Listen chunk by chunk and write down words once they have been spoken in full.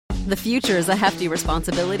The future is a hefty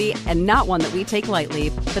responsibility and not one that we take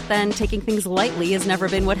lightly. But then taking things lightly has never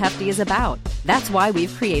been what Hefty is about. That's why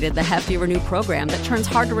we've created the Hefty Renew program that turns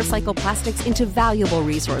hard to recycle plastics into valuable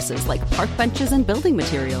resources like park benches and building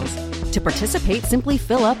materials. To participate, simply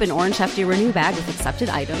fill up an orange Hefty Renew bag with accepted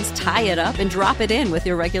items, tie it up, and drop it in with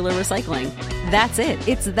your regular recycling. That's it.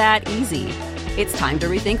 It's that easy. It's time to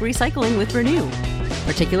rethink recycling with Renew.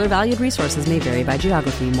 Particular valued resources may vary by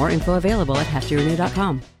geography. More info available at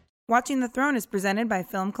heftyrenew.com. Watching the Throne is presented by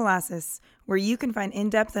Film Colossus, where you can find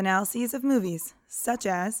in-depth analyses of movies, such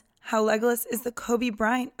as how Legolas is the Kobe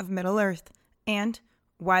Bryant of Middle-earth, and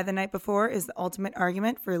why The Night Before is the ultimate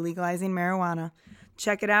argument for legalizing marijuana.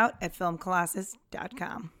 Check it out at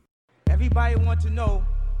filmcolossus.com. Everybody wants to know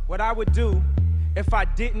what I would do if I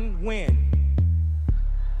didn't win.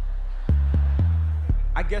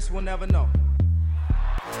 I guess we'll never know.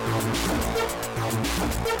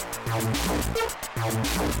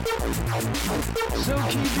 So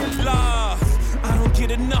keep it love, I don't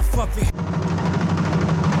get enough of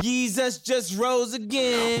it. Jesus just rose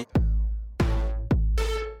again.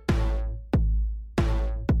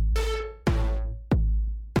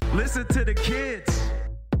 Listen to the kids.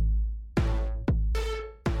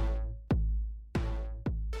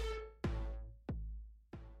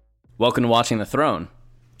 Welcome to Watching the Throne.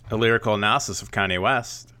 A lyrical analysis of Kanye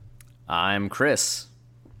West. I'm Chris.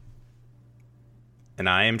 And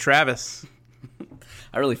I am Travis.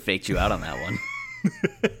 I really faked you out on that one.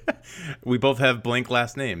 We both have blank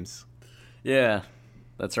last names. Yeah,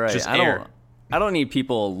 that's right. Just I don't need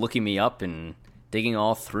people looking me up and digging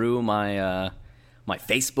all through my my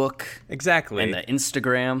Facebook. Exactly. And the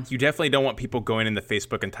Instagram. You definitely don't want people going into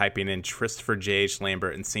Facebook and typing in Christopher J.H.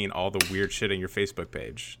 Lambert and seeing all the weird shit on your Facebook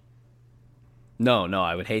page. No,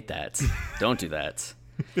 I would hate that. Don't do that.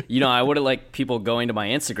 I would have liked people going to my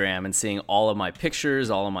Instagram and seeing all of my pictures,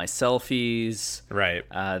 all of my selfies, right?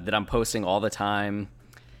 That I'm posting all the time.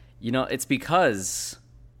 It's because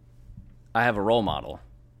I have a role model,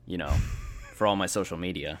 for all my social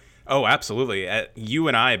media. Oh, absolutely. You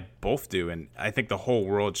and I both do, and I think the whole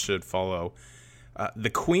world should follow the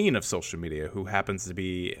queen of social media, who happens to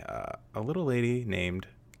be a little lady named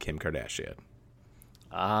Kim Kardashian.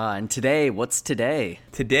 And today, what's today?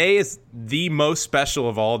 Today is the most special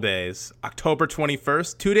of all days. October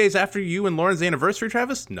 21st, 2 days after you and Lauren's anniversary,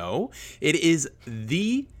 Travis? No, it is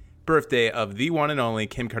the birthday of the one and only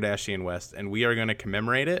Kim Kardashian West, and we are going to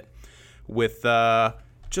commemorate it with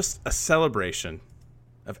just a celebration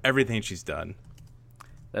of everything she's done.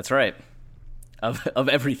 That's right. Of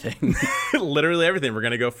everything. Literally everything. We're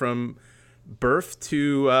going to go from birth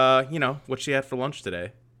to, what she had for lunch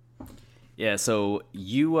today. Yeah, so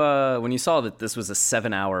you when you saw that this was a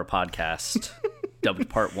 7-hour podcast dubbed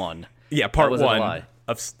Part 1. Yeah, Part 1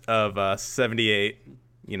 of 78.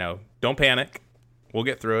 Don't panic. We'll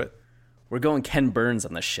get through it. We're going Ken Burns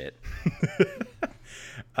on this shit.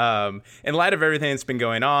 In light of everything that's been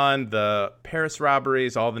going on, the Paris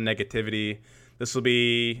robberies, all the negativity, this will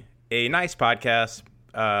be a nice podcast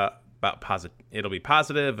about positive. It'll be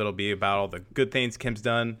positive. It'll be about all the good things Kim's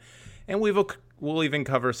done, and we'll even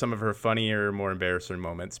cover some of her funnier, more embarrassing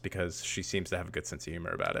moments because she seems to have a good sense of humor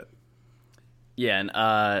about it. Yeah, and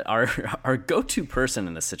our go-to person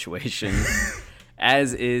in this situation,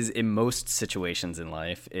 as is in most situations in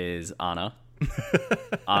life, is Anna.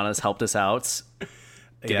 Anna's helped us out,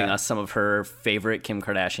 giving us some of her favorite Kim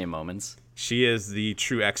Kardashian moments. She is the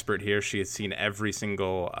true expert here. She has seen every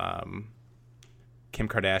single Kim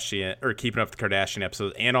Kardashian or Keeping Up with the Kardashian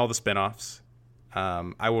episodes and all the spinoffs.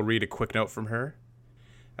 I will read a quick note from her.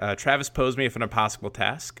 Travis posed me with an impossible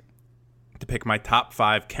task to pick my top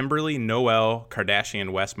 5 Kimberly Noel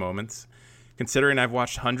Kardashian West moments. Considering I've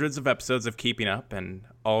watched hundreds of episodes of Keeping Up and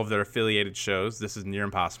all of their affiliated shows, this is near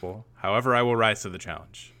impossible. However, I will rise to the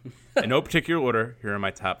challenge. In no particular order, here are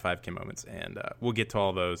my top 5 Kim moments, and we'll get to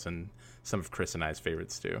all those and some of Chris and I's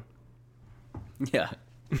favorites too. Yeah.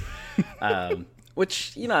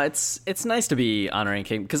 Which, it's nice to be honoring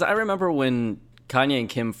Kim, because I remember when Kanye and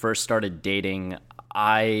Kim first started dating,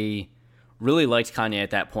 I really liked Kanye at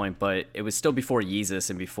that point, but it was still before Yeezus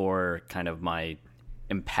and before kind of my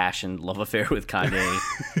impassioned love affair with Kanye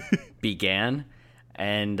began.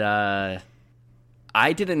 And I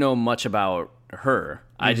didn't know much about her.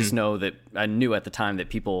 I just know that I knew at the time that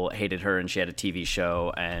people hated her and she had a TV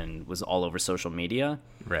show and was all over social media.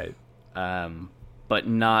 Right. But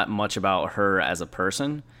not much about her as a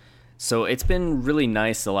person. So it's been really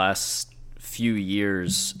nice the last few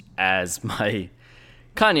years as my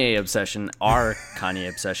Kanye obsession, our Kanye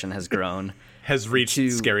obsession has grown. Has reached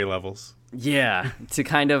scary levels. Yeah, to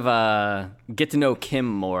kind of get to know Kim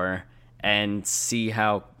more and see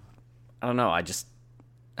how I don't know. I just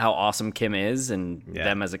how awesome Kim is and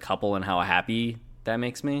them as a couple and how happy that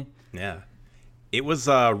makes me. Yeah. It was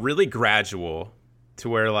really gradual to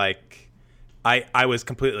where, like, I was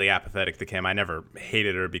completely apathetic to Kim. I never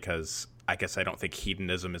hated her because I guess I don't think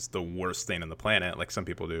hedonism is the worst thing on the planet like some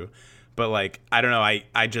people do. But, like, I don't know.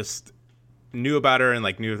 I just knew about her and,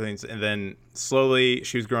 like, knew things. And then slowly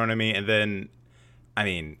she was growing to me. And then, I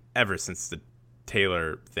mean, ever since the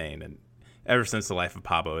Taylor thing and ever since The Life of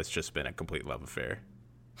Pablo, it's just been a complete love affair.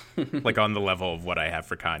 Like, on the level of what I have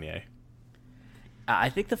for Kanye. I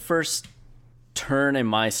think the first turn in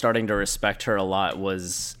my starting to respect her a lot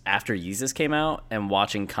was after Yeezus came out and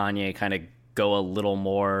watching Kanye kind of go a little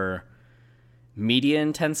more media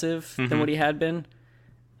intensive than what he had been,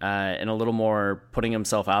 and a little more putting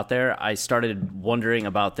himself out there. I started wondering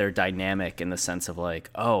about their dynamic in the sense of like,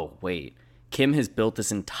 oh, wait, Kim has built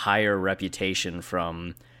this entire reputation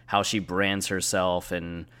from how she brands herself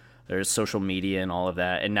and there's social media and all of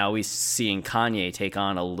that. And now we're seeing Kanye take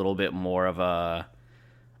on a little bit more of a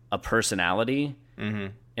personality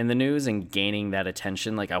in the news and gaining that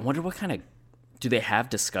attention. Like, I wonder what kind of, do they have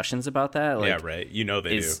discussions about that? Like, yeah, right. You know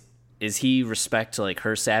they do. Is he respect like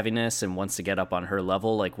her savviness and wants to get up on her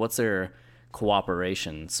level? Like, what's their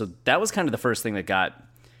cooperation? So that was kind of the first thing that got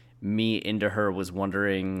me into her, was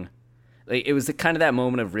wondering, like, it was kind of that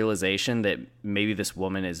moment of realization that maybe this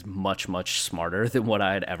woman is much, much smarter than what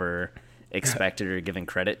I had ever expected or given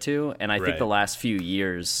credit to. And I think the last few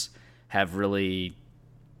years have really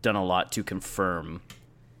done a lot to confirm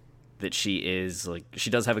that she is, like, she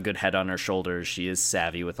does have a good head on her shoulders. She is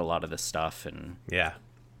savvy with a lot of this stuff. And yeah,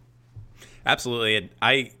 absolutely.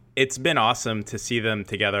 It's been awesome to see them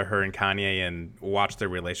together, her and Kanye, and watch their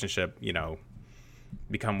relationship, you know,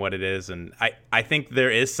 become what it is. And I think there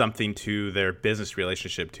is something to their business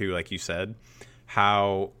relationship too, like you said,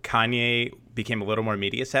 how Kanye became a little more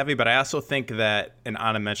media savvy. But I also think that, and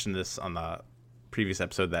Anna mentioned this on the previous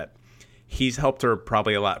episode, that he's helped her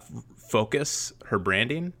probably a lot focus her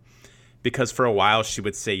branding, because for a while she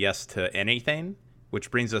would say yes to anything, which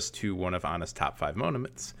brings us to one of Anna's top 5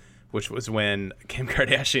 moments, which was when Kim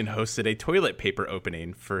Kardashian hosted a toilet paper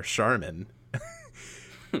opening for Charmin.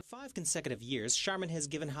 5 consecutive years, Charmin has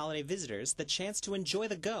given holiday visitors the chance to enjoy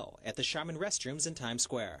the go at the Charmin restrooms in Times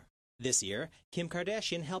Square. This year, Kim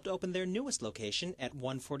Kardashian helped open their newest location at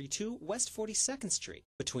 142 West 42nd Street,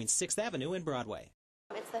 between 6th Avenue and Broadway.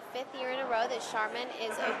 It's the 5th year in a row that Charmin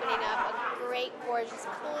is opening up a great, gorgeous,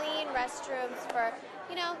 clean restrooms for,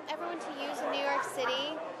 you know, everyone to use in New York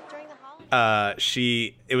City during the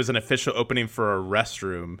holidays. It was an official opening for a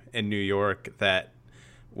restroom in New York that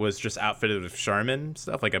was just outfitted with Charmin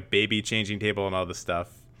stuff, like a baby changing table and all this stuff.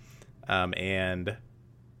 And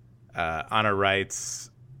Anna writes,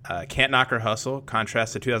 can't knock her hustle.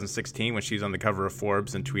 Contrast to 2016 when she's on the cover of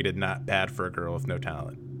Forbes and tweeted, "Not bad for a girl with no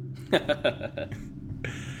talent."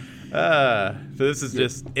 So this is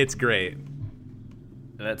just, it's great.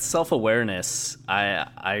 That self-awareness,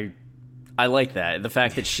 I like that. The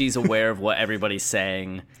fact that she's aware of what everybody's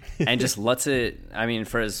saying and just lets it, I mean,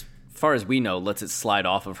 for as far as we know, lets it slide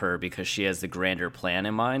off of her because she has the grander plan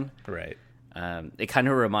in mind. Right. It kind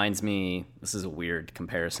of reminds me, this is a weird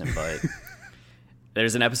comparison, but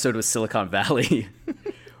there's an episode with Silicon Valley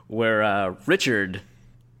where Richard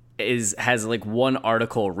has like one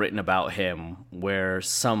article written about him where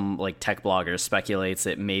some like tech blogger speculates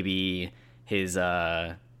that maybe his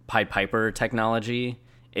Pied Piper technology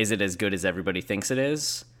isn't as good as everybody thinks it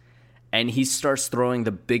is, and he starts throwing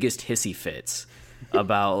the biggest hissy fits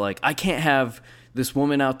about like, I can't have this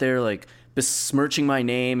woman out there like besmirching my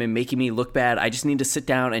name and making me look bad. I just need to sit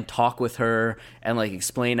down and talk with her and like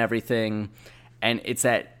explain everything. And it's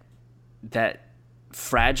that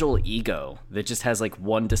fragile ego that just has like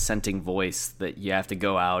one dissenting voice that you have to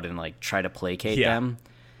go out and like try to placate them.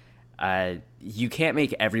 You can't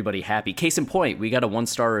make everybody happy. Case in point, we got a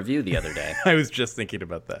 1-star review the other day. I was just thinking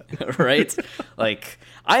about that. Right? Like,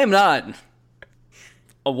 I am not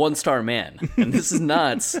a 1-star man, and this is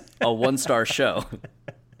not a 1-star show.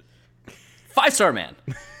 5-star man.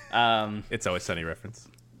 It's Always Sunny reference.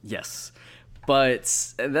 Yes.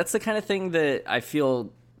 But that's the kind of thing that I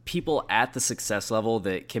feel people at the success level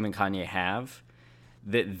that Kim and Kanye have,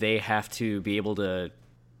 that they have to be able to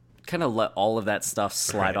kind of let all of that stuff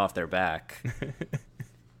slide off their back.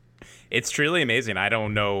 It's truly amazing. I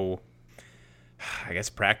don't know. I guess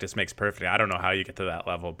practice makes perfect. I don't know how you get to that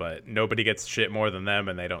level, but nobody gets shit more than them,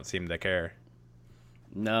 and they don't seem to care.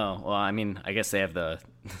 No. Well, I mean, I guess they have the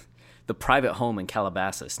private home in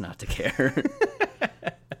Calabasas not to care.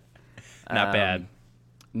 Not bad.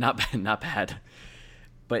 Not bad.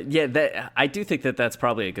 But yeah, I do think that that's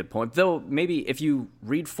probably a good point. Though maybe if you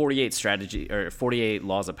read 48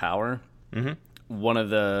 Laws of Power, one of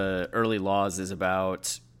the early laws is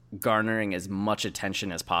about garnering as much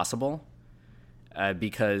attention as possible,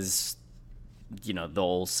 because, you know, the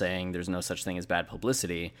old saying, there's no such thing as bad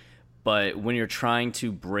publicity. But when you're trying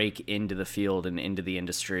to break into the field and into the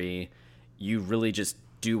industry, you really just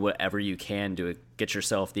do whatever you can to get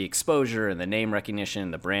yourself the exposure and the name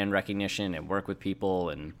recognition, the brand recognition, and work with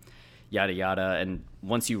people and yada yada. And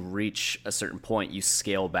once you reach a certain point, you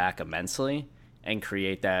scale back immensely and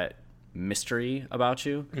create that mystery about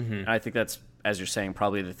you. And I think that's, as you're saying,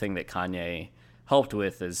 probably the thing that Kanye helped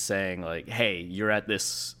with, is saying like, hey, you're at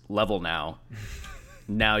this level now.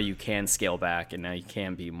 Now you can scale back, and now you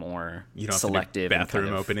can be more selective. You don't have to do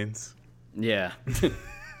bathroom openings. Yeah.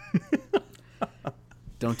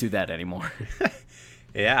 Don't do that anymore.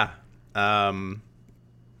 Yeah.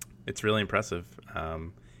 It's really impressive.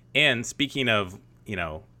 And speaking of, you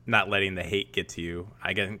know, not letting the hate get to you,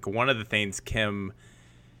 I think one of the things Kim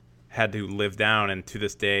had to live down, and to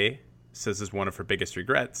this day says is one of her biggest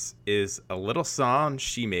regrets, is a little song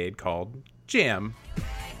she made called Jam.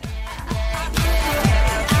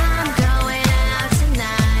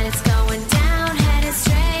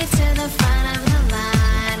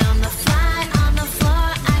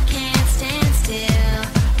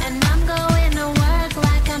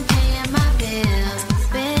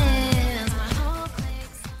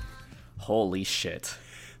 Holy shit.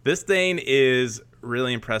 This thing is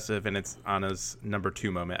really impressive, and it's Anna's number 2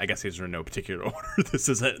 moment. I guess these are in no particular order. This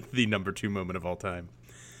isn't the number 2 moment of all time.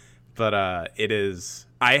 But it is...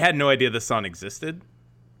 I had no idea this song existed,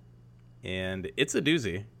 and it's a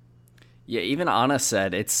doozy. Yeah, even Anna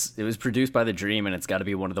said it was produced by The Dream, and it's got to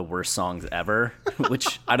be one of the worst songs ever,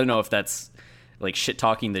 which I don't know if that's like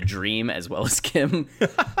shit-talking The Dream as well as Kim,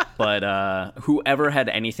 but whoever had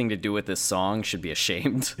anything to do with this song should be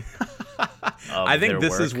ashamed. I think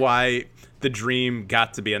this is why The Dream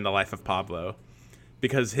got to be in the life of Pablo,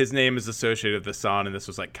 because his name is associated with the song, and this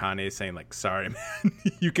was like Kanye saying like, sorry, man,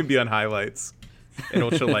 you can be on highlights and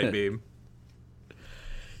it'll show light beam.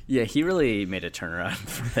 Yeah, he really made a turnaround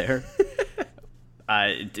from there.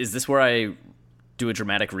 Is this where I do a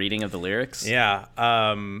dramatic reading of the lyrics? Yeah.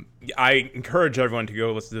 I encourage everyone to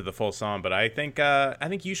go listen to the full song, but I think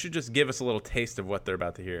you should just give us a little taste of what they're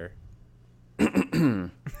about to hear.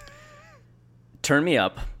 Turn me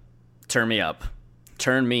up. Turn me up.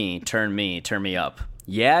 Turn me up.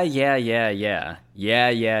 Yeah, yeah, yeah, yeah. Yeah,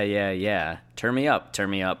 yeah, yeah, yeah. Turn me up. Turn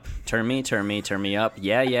me up. Turn me up.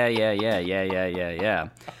 Yeah, yeah, yeah, yeah, yeah, yeah, yeah, yeah.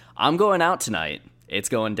 I'm going out tonight. It's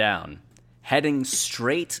going down. Heading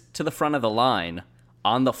straight to the front of the line.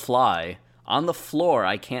 On the fly. On the floor,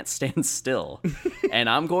 I can't stand still. And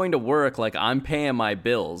I'm going to work like I'm paying my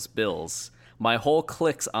bills. My whole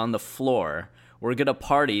clique's on the floor. We're gonna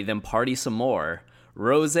party, then party some more.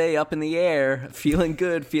 Rosé up in the air, feeling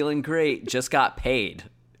good, feeling great, just got paid.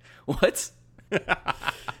 What?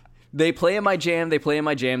 They play in my jam, they play in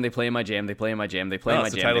my jam, they play in my jam, they play in my jam, they play in my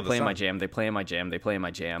jam, they play in my jam, they play in my jam, they play in my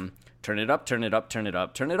jam. Turn it up, turn it up, turn it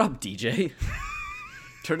up, turn it up, DJ.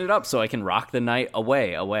 Turn it up so I can rock the night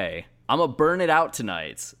away. I'ma burn it out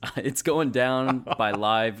tonight. It's going down by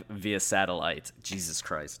live via satellite. Jesus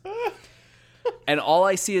Christ. And all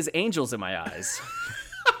I see is angels in my eyes.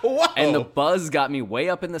 Whoa. And the buzz got me way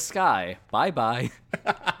up in the sky. Bye-bye.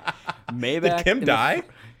 Maybach. Did Kim die?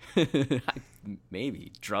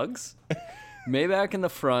 Maybe. Drugs? Maybach in the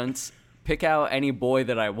front. Pick out any boy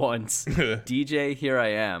that I want. DJ, here I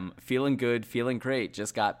am. Feeling good, feeling great.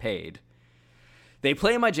 Just got paid. They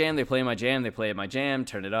play my jam, they play my jam, they play my jam.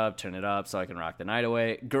 Turn it up so I can rock the night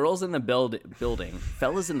away. Girls in the building.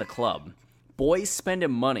 Fellas in the club. Boys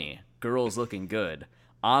spending money. Girls looking good.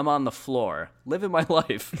 I'm on the floor, living my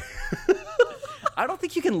life. I don't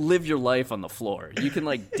think you can live your life on the floor. You can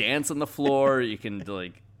like dance on the floor. You can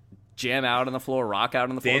like jam out on the floor, rock out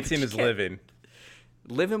on the floor. Dancing is living.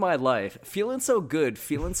 Living my life. Feeling so good,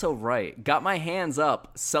 feeling so right. Got my hands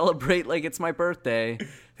up. Celebrate like it's my birthday.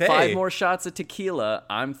 Hey. 5 more shots of tequila.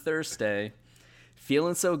 I'm thirsty.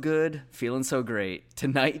 Feeling so good, feeling so great.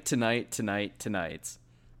 Tonight.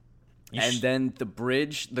 And then the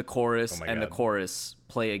bridge, the chorus, and the chorus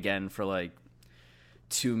play again for like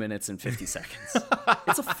 2 minutes and 50 seconds.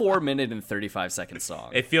 It's a 4-minute and 35-second song.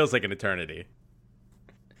 It feels like an eternity.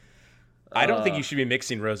 I don't think you should be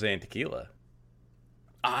mixing rosé and tequila.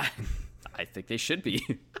 I think they should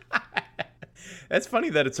be. That's funny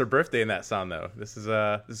that it's her birthday in that song, though. This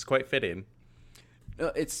is quite fitting.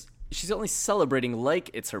 She's only celebrating like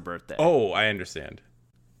it's her birthday. Oh, I understand.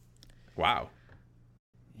 Wow.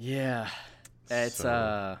 Yeah, it's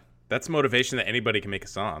That's motivation that anybody can make a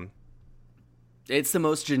song. It's the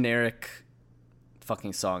most generic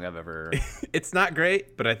fucking song I've ever... It's not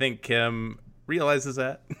great, but I think Kim realizes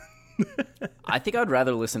that. I think I'd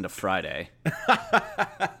rather listen to Friday.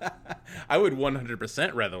 I would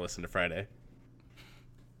 100% rather listen to Friday.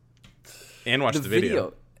 And watch the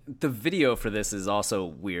video. The video for this is also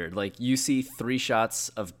weird. Like, you see 3 shots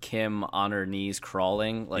of Kim on her knees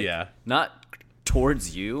crawling. Like, not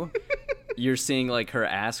towards you. You're seeing, like, her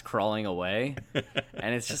ass crawling away.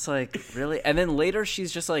 And it's just like, really? And then later she's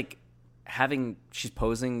just, like, she's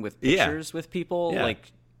posing with pictures with people. Yeah.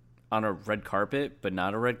 Like, on a red carpet, but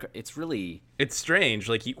not a red It's really... It's strange.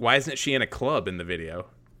 Like, why isn't she in a club in the video?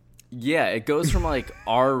 Yeah, it goes from, like,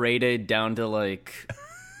 R-rated down to, like...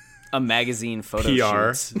 a magazine photo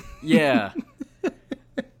PR. shoots. Yeah.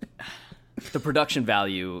 The production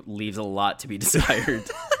value leaves a lot to be desired.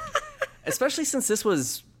 Especially since this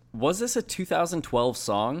was this a 2012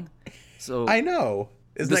 song? So I know.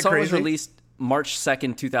 Isn't that the song crazy? was released March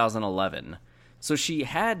 2nd, 2011. So she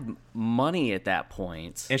had money at that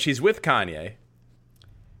point. And she's with Kanye.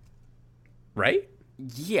 Right?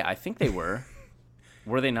 Yeah, I think they were.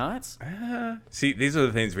 Were they not? See, these are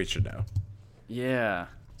the things we should know. Yeah.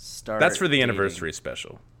 That's for the anniversary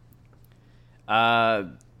special.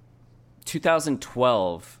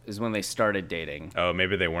 2012 is when they started dating. Oh,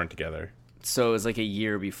 maybe they weren't together. So it was like a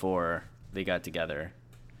year before they got together.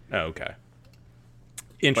 Oh, okay.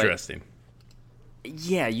 Interesting. But,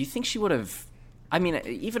 yeah, you think she would have... I mean,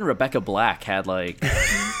 even Rebecca Black had, like,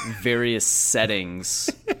 various settings.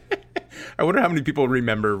 I wonder how many people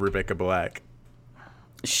remember Rebecca Black.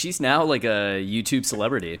 She's now, like, a YouTube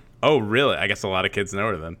celebrity. Oh, really? I guess a lot of kids know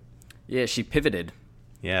her then. Yeah, she pivoted.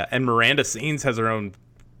 Yeah, and Miranda Sings has her own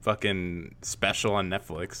fucking special on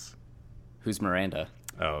Netflix. Who's Miranda?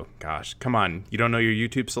 Oh, gosh. Come on. You don't know your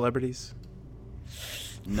YouTube celebrities?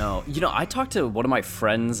 No. You know, I talked to one of my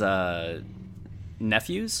friend's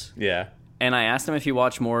nephews. Yeah. And I asked him if he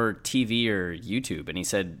watched more TV or YouTube, and he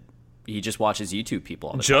said he just watches YouTube people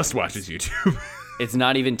all the time. Just watches YouTube. It's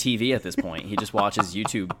not even TV at this point. He just watches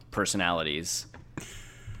YouTube personalities.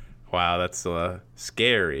 Wow, that's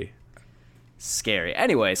scary. Scary.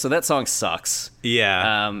 Anyway, so that song sucks.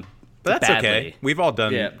 Yeah. But that's badly. okay. We've all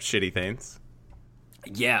done shitty things.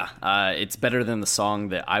 Yeah. It's better than the song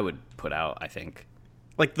that I would put out, I think.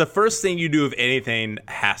 Like, the first thing you do of anything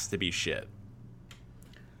has to be shit.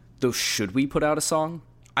 Though, should we put out a song?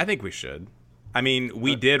 I think we should. I mean,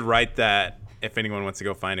 we did write that. If anyone wants to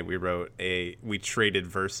go find it, we traded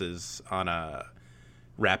verses on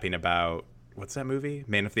rapping about, what's that movie?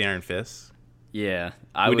 Man with the Iron Fist? Yeah.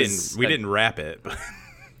 We didn't rap it. But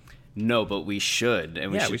no, but we should.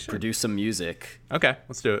 And we should produce some music. Okay,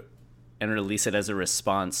 let's do it. And release it as a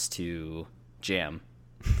response to Jam.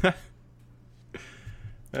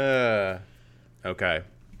 Okay.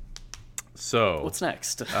 So what's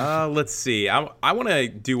next? Let's see. I want to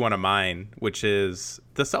do one of mine, which is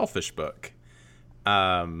The Selfish Book.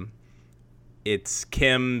 It's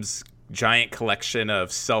Kim's giant collection of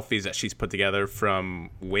selfies that she's put together from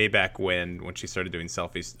way back when she started doing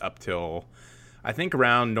selfies up till I think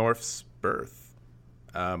around North's birth,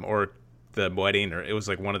 or the wedding, or it was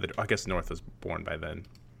like one of the. I guess North was born by then.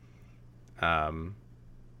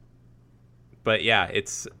 But yeah,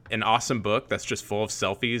 it's an awesome book that's just full of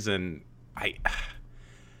selfies, and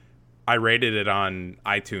I rated it on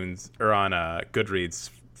iTunes or on Goodreads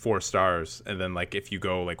 4 stars, and then like if you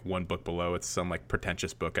go like one book below, it's some like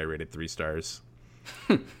pretentious book I rated 3 stars.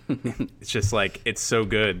 It's just like it's so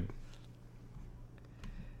good.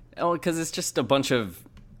 Oh, because it's just a bunch of.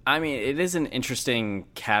 I mean, it is an interesting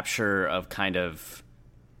capture of kind of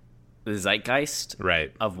the zeitgeist,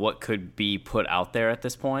 right, of what could be put out there at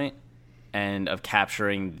this point, and of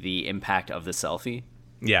capturing the impact of the selfie.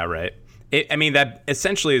 Yeah, right. I mean, that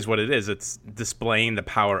essentially is what it is. It's displaying the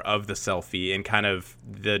power of the selfie and kind of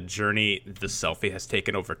the journey the selfie has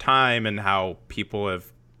taken over time, and how people have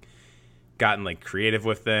gotten like creative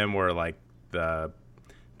with them, or like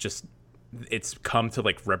it's come to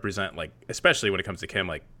like represent, like, especially when it comes to Kim,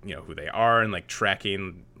 like, you know, who they are and like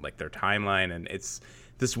tracking like their timeline. And it's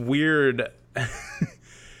this weird,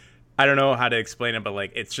 I don't know how to explain it, but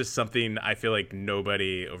like, it's just something I feel like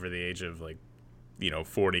nobody over the age of like,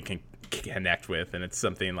 40 can connect with. And it's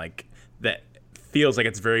something like that feels like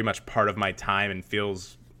it's very much part of my time, and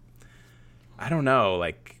feels, I don't know,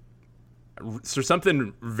 like there's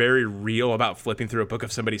something very real about flipping through a book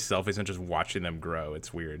of somebody's selfies and just watching them grow.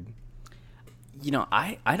 It's weird.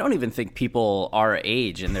 I don't even think people our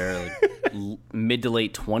age, in their mid to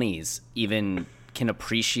late 20s, even can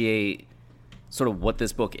appreciate sort of what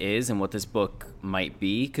this book is and what this book might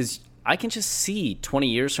be. Because I can just see 20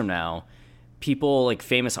 years from now, people like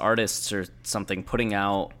famous artists or something putting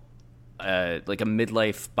out like a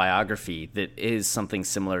midlife biography that is something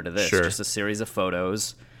similar to this, just a series of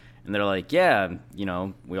photos. And they're like, yeah, you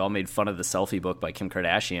know, we all made fun of the selfie book by Kim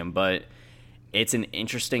Kardashian, but it's an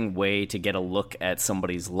interesting way to get a look at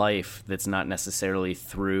somebody's life that's not necessarily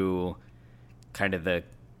through kind of the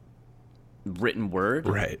written word.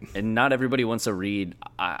 Right. And not everybody wants to read.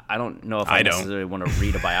 I don't know if I necessarily want to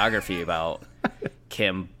read a biography about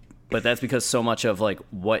Kim, but that's because so much of like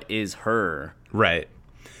what is her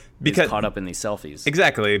is caught up in these selfies.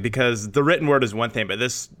 Exactly, because the written word is one thing, but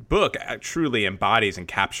this book truly embodies and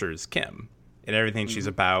captures Kim and everything she's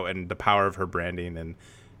about and the power of her branding.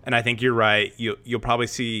 And I think you're right. You'll probably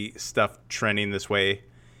see stuff trending this way.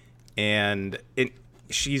 And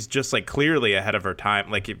she's just like clearly ahead of her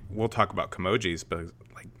time. Like we'll talk about Kemojis, but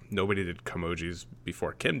like nobody did Kemojis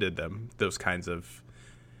before Kim did them. Those kinds of,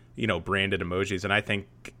 you know, branded emojis. And I think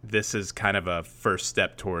this is kind of a first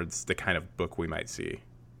step towards the kind of book we might see.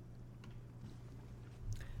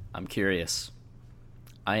 I'm curious.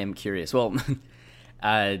 I am curious. Well,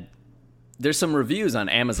 there's some reviews on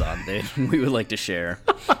Amazon that we would like to share.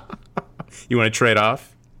 You want to trade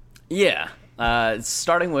off? Yeah.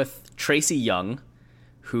 Starting with Tracy Young,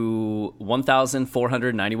 who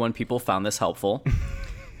 1,491 people found this helpful.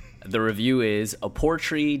 The review is, a poor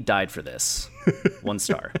tree died for this. 1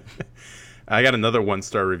 star. I got another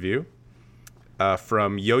 1-star review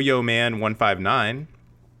from Yo-Yo Man 159.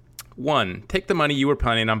 1, take the money you were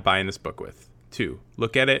planning on buying this book with. 2,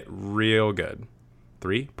 look at it real good.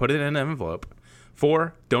 3, put it in an envelope.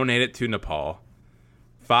 4, donate it to Nepal.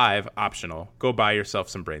 5, optional, go buy yourself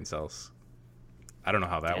some brain cells. I don't know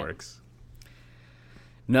how that works.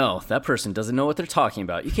 No, that person doesn't know what they're talking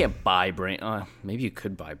about. You can't buy brain... maybe you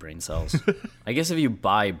could buy brain cells. I guess if you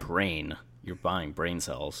buy brain, you're buying brain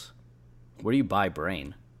cells. Where do you buy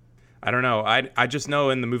brain? I don't know. I just know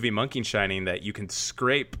in the movie Monkey Shining that you can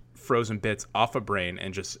scrape frozen bits off a brain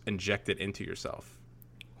and just inject it into yourself.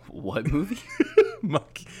 What movie?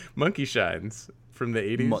 Monkey Shines from the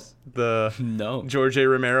 80s. The No. George A.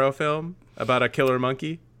 Romero film about a killer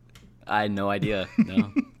monkey. I had no idea.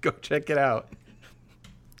 No. Go check it out.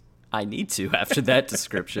 I need to after that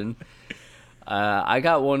description. I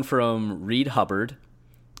got one from Reed Hubbard.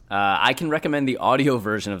 I can recommend the audio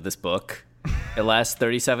version of this book. It lasts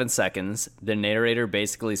 37 seconds. The narrator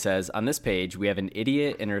basically says, on this page, we have an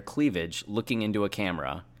idiot in her cleavage looking into a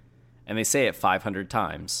camera. And they say it 500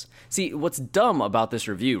 times. See, what's dumb about this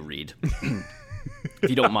review, Reed, if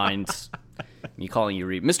you don't mind me calling you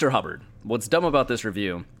Reed, Mr. Hubbard, what's dumb about this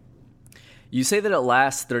review, you say that it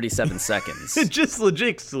lasts 37 seconds. It just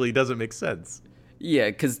logistically doesn't make sense. Yeah,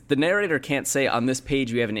 because the narrator can't say, on this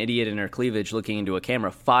page, we have an idiot in her cleavage looking into a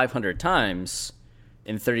camera 500 times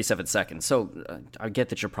in 37 seconds. So I get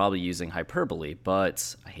that you're probably using hyperbole,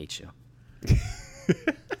 but I hate you.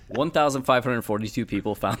 1,542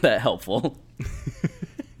 people found that helpful.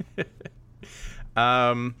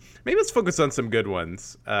 Maybe let's focus on some good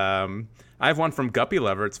ones. I have one from Guppy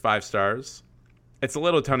Lover. It's 5 stars. It's a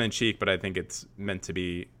little tongue-in-cheek, but I think it's meant to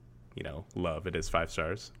be, you know, love. It is 5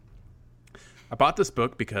 stars. I bought this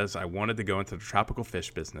book because I wanted to go into the tropical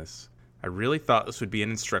fish business. I really thought this would be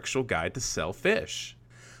an instructional guide to sell fish.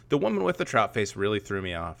 The woman with the trout face really threw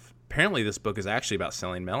me off. Apparently this book is actually about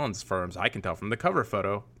selling melons as far as I can tell from the cover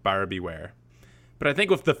photo. Buyer beware. But I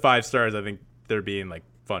think with the 5 stars, I think they're being, like,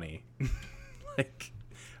 funny. Like,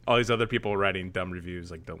 all these other people writing dumb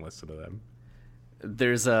reviews, like, don't listen to them.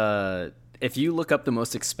 There's if you look up the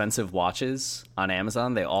most expensive watches on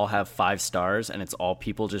Amazon, they all have 5 stars, and it's all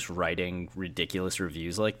people just writing ridiculous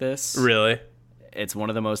reviews like this. Really? It's one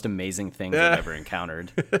of the most amazing things I've ever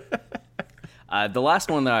encountered. The last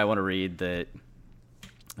one that I want to read that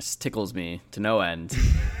just tickles me to no end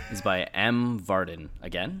is by M. Varden.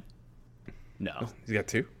 Again? No. You got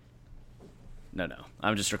 2? No.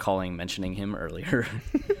 I'm just recalling mentioning him earlier.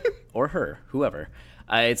 Or her, whoever.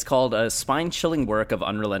 It's called A Spine-Chilling Work of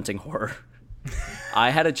Unrelenting Horror.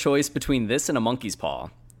 I had a choice between this and a monkey's paw.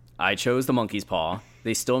 I chose the monkey's paw.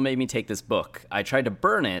 They still made me take this book. I tried to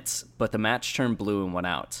burn it, but the match turned blue and went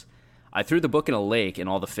out. I threw the book in a lake and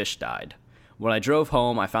all the fish died. When I drove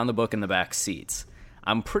home, I found the book in the back seat.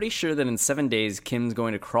 I'm pretty sure that in 7 days, Kim's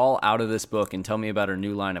going to crawl out of this book and tell me about her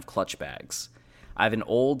new line of clutch bags. I have an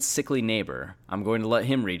old, sickly neighbor. I'm going to let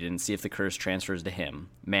him read it and see if the curse transfers to him.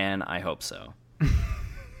 Man, I hope so.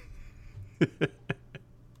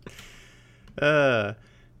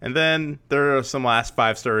 And then there are some last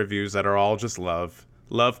 5-star reviews that are all just love.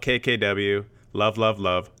 Love KKW.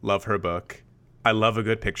 Love her book. I love a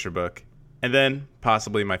good picture book. And then,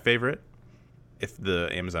 possibly my favorite, if the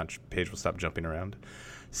Amazon page will stop jumping around.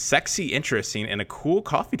 Sexy, interesting, and a cool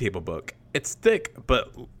coffee table book. It's thick,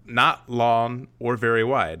 but not long or very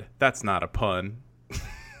wide. That's not a pun.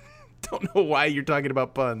 Don't know why you're talking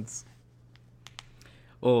about puns.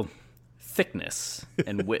 Well, thickness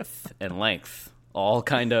and width and length, all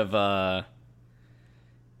kind of,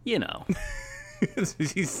 you know.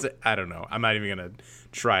 I don't know. I'm not even going to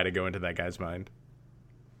try to go into that guy's mind.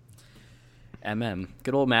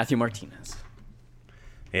 Good old Matthew Martinez.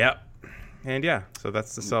 Yep. And yeah, so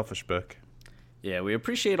that's the Selfish book. Yeah, we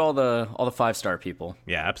appreciate all the 5-star people.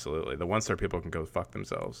 Yeah, absolutely. The 1-star people can go fuck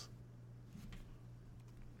themselves.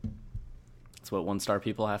 That's what 1-star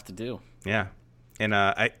people have to do. Yeah. And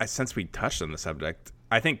I since we touched on the subject,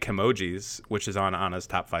 I think Kimojis, which is on Anna's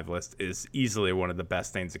top 5 list, is easily one of the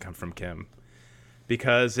best things to come from Kim.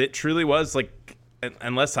 Because it truly was like,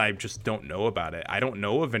 unless I just don't know about it, I don't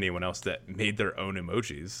know of anyone else that made their own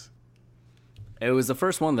emojis. It was the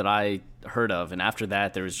first one that I heard of, and after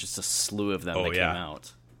that, there was just a slew of them that came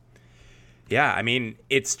out. Yeah, I mean,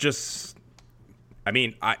 it's just... I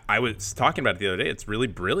mean, I was talking about it the other day. It's really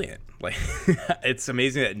brilliant. Like, it's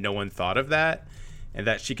amazing that no one thought of that, and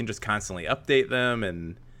that she can just constantly update them,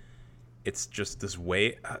 and it's just this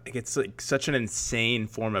way... It's like such an insane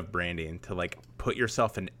form of branding to, like, put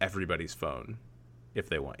yourself in everybody's phone if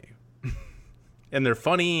they want you. And they're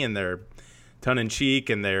funny, and they're tongue-in-cheek,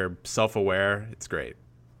 and they're self-aware. It's great.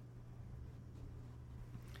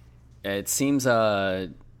 It seems there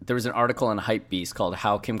was an article in Hypebeast called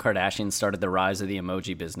How Kim Kardashian Started the Rise of the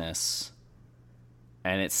Emoji Business.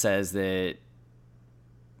 And it says that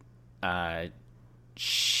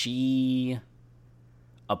she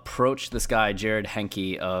approached this guy, Jared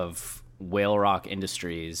Henke of Whale Rock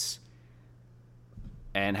Industries,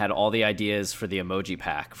 and had all the ideas for the emoji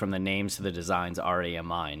pack, from the names to the designs already in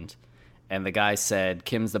mind. And the guy said,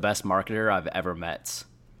 Kim's the best marketer I've ever met.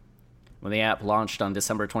 When the app launched on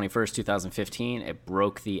December 21st, 2015, it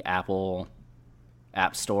broke the Apple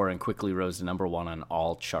App Store and quickly rose to number 1 on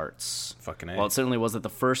all charts. Fucking A. While it certainly wasn't the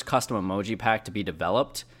first custom emoji pack to be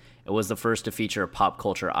developed, it was the first to feature a pop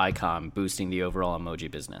culture icon, boosting the overall emoji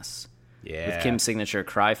business. Yeah. With Kim's signature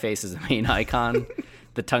cry face as the main icon,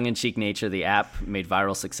 the tongue-in-cheek nature of the app made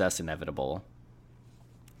viral success inevitable.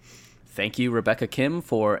 Thank you, Rebecca Kim,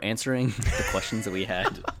 for answering the questions that we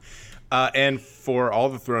had. And for all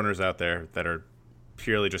the Throners out there that are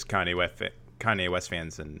purely just Kanye West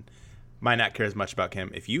fans and might not care as much about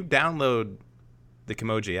Kim, if you download the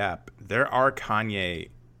Kimoji app, there are Kanye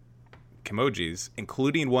Kimojis,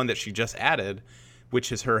 including one that she just added,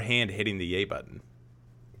 which is her hand hitting the yay button.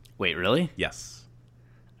 Wait, really? Yes.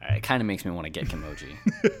 It kind of makes me want to get Kimoji.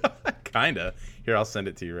 Kinda. Here, I'll send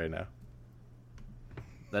it to you right now.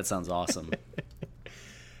 That sounds awesome.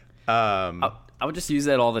 I would just use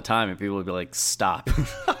that all the time, and people would be like, stop.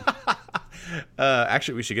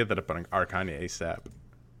 Actually, we should get that up on our Kanye ASAP.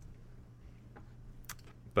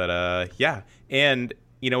 But, yeah. And,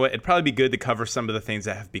 you know what? It'd probably be good to cover some of the things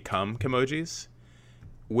that have become Kimojis,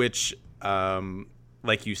 which,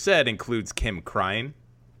 like you said, includes Kim crying.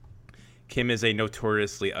 Kim is a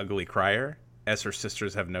notoriously ugly crier, as her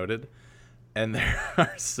sisters have noted. And there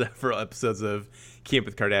are several episodes of Keeping Up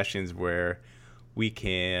with Kardashians where we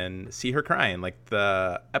can see her crying. Like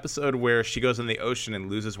the episode where she goes in the ocean and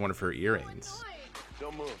loses one of her earrings.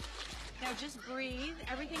 Don't move. Now just breathe.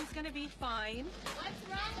 Everything's going to be fine. What's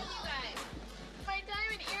wrong with you guys? My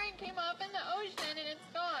diamond earring came off in the ocean and it's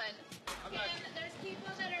gone. And there's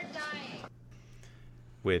people that are dying.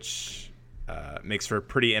 Which makes for a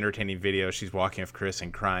pretty entertaining video. She's walking with Chris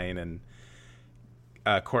and crying, and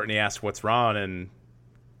Courtney asks what's wrong, and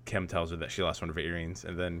Kim tells her that she lost one of her earrings,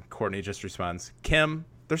 and then Courtney just responds, Kim,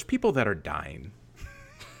 there's people that are dying.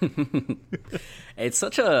 It's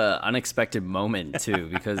such a unexpected moment, too,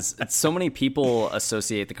 because so many people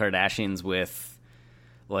associate the Kardashians with,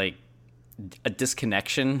 like, a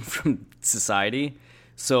disconnection from society.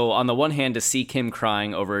 So on the one hand, to see Kim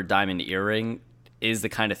crying over a diamond earring is the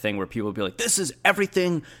kind of thing where people will be like, this is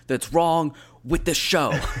everything that's wrong with this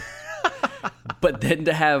show. But then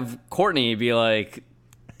to have Courtney be like,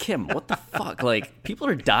 Kim, what the fuck? Like, people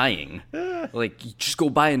are dying. Like, just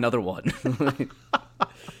go buy another one.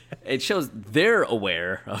 It shows they're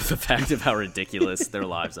aware of the fact of how ridiculous their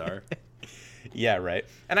lives are. Yeah, right.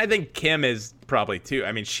 And I think Kim is probably too.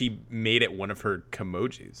 I mean, she made it one of her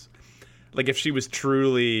Kimojis. Like, if she was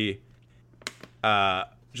truly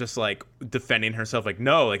just like defending herself, like,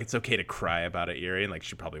 no, like, it's okay to cry about an earring, like,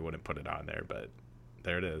 she probably wouldn't put it on there, but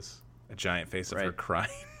there it is. A giant face of her crying.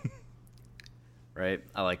 Right.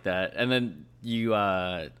 I like that. And then you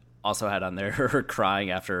also had on there her crying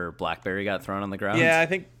after BlackBerry got thrown on the ground. Yeah, I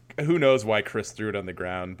think who knows why Chris threw it on the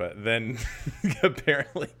ground, but then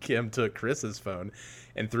apparently Kim took Chris's phone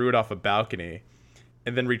and threw it off a balcony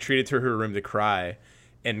and then retreated to her room to cry.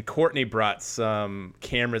 And Courtney brought some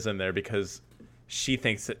cameras in there because she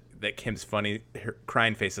thinks that Kim's funny, her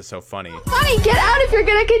crying face is so funny. Funny, get out if you're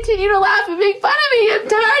gonna continue to laugh and make fun of me. I'm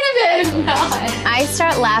tired of it. I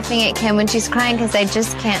start laughing at Kim when she's crying because I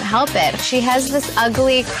just can't help it. She has this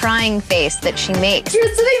ugly crying face that she makes.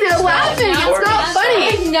 You're sitting there laughing. It's not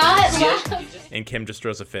funny. I'm not laughing. And Kim just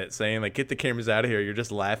throws a fit, saying, like, get the cameras out of here. You're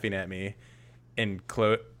just laughing at me. And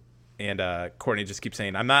Courtney just keeps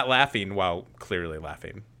saying, I'm not laughing, while clearly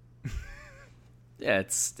laughing. Yeah,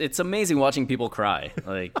 it's amazing watching people cry.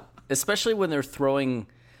 Like, especially when they're throwing...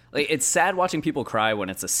 Like, it's sad watching people cry when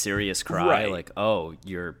it's a serious cry. Right. Like, oh,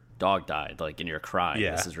 your dog died, like, and you're crying.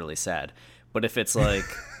 Yeah. This is really sad. But if it's like,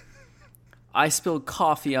 I spilled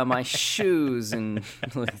coffee on my shoes, and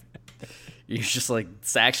like, you're just like,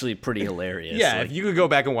 it's actually pretty hilarious. Yeah, like, if you could go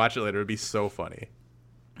back and watch it later, it'd be so funny.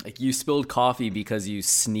 Like, you spilled coffee because you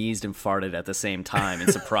sneezed and farted at the same time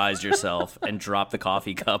and surprised yourself and dropped the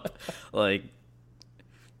coffee cup. Like,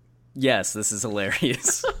 yes, this is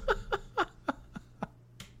hilarious.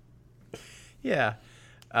 Yeah.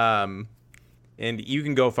 And you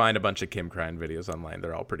can go find a bunch of Kim crying videos online.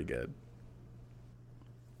 They're all pretty good.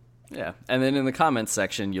 Yeah. And then in the comments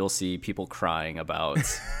section, you'll see people crying about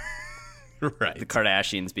right. the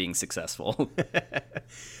Kardashians being successful.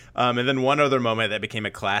 And then one other moment that became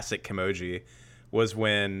a classic Kimoji was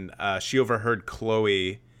when she overheard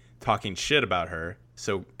Khloe talking shit about her.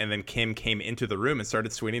 And then Kim came into the room and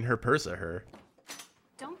started swinging her purse at her.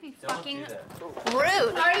 Don't be fucking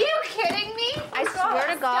rude. Are you kidding me? I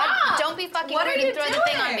swear to God, don't be fucking What rude are you and throw the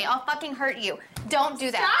thing on me. I'll fucking hurt you. Don't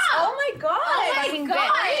do that. Stop. Oh my God. Oh my Fucking God.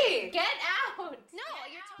 bitch. Get out. No,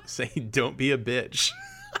 you're talking. Saying, don't be a bitch.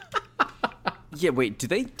 Yeah, wait, do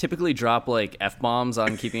they typically drop, like, F-bombs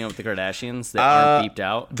on Keeping Up with the Kardashians that aren't beeped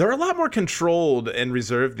out? They're a lot more controlled and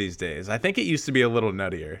reserved these days. I think it used to be a little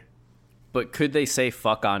nuttier. But could they say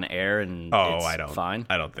fuck on air and it's fine?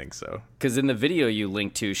 I don't think so. Because in the video you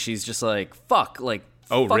linked to, she's just like, fuck, like,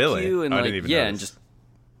 oh, fuck really? you. And I like, didn't even yeah, notice. and just,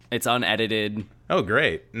 it's unedited. Oh,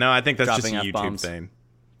 great. No, I think that's just a Dropping YouTube F-bombs. thing.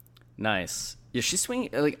 Nice. Yeah, she's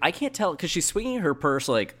swinging, like, I can't tell, because she's swinging her purse,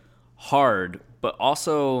 like, hard, but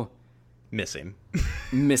also... Missing.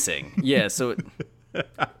 Yeah, so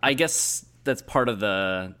I guess that's part of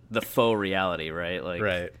the faux reality, right? Like,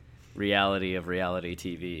 right. Reality of reality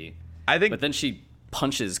TV. I think, but then she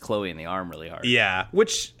punches Khloe in the arm really hard. Yeah,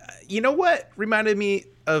 which, you know what, reminded me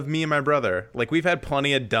of me and my brother. Like, we've had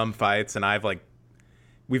plenty of dumb fights, and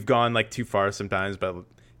we've gone, like, too far sometimes, but,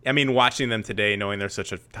 I mean, watching them today, knowing they're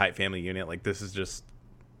such a tight family unit, like, this is just,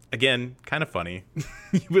 again, kind of funny.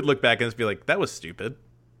 You would look back and just be like, that was stupid.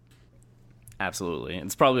 Absolutely.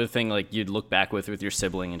 It's probably the thing, like, you'd look back with your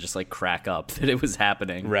sibling and just, like, crack up that it was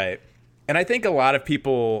happening. Right. And I think a lot of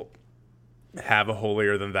people have a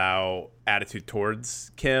holier-than-thou attitude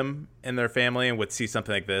towards Kim and their family and would see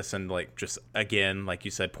something like this and, like, just, again, like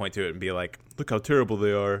you said, point to it and be like, look how terrible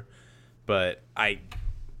they are. But I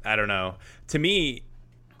don't know. To me,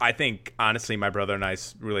 I think, honestly, my brother and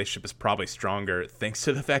I's relationship is probably stronger thanks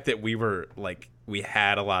to the fact that we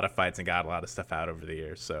had a lot of fights and got a lot of stuff out over the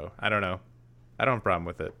years. So, I don't know. I don't have a problem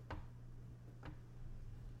with it.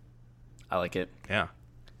 I like it. Yeah.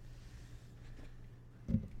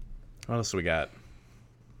 What else do we got?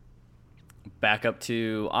 Back up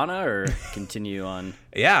to Anna or continue on?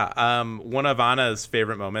 Yeah. One of Anna's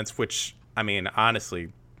favorite moments, which, I mean,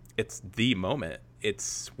 honestly, it's the moment.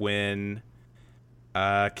 It's when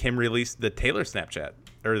Kim released the Taylor Snapchat,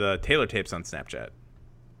 or the Taylor tapes on Snapchat.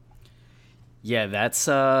 Yeah, that's,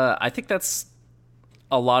 I think that's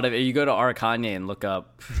a lot of it. You go to Our Kanye and look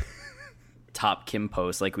up top Kim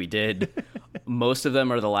posts like we did. Most of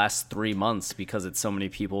them are the last 3 months because it's so many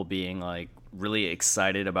people being like really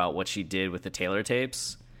excited about what she did with the Taylor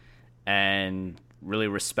tapes and really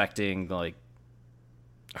respecting like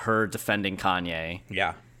her defending Kanye.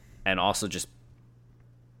 Yeah. And also just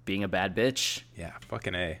being a bad bitch. Yeah,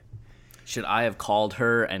 fucking A. Should I have called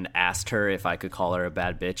her and asked her if I could call her a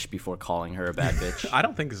bad bitch before calling her a bad bitch? I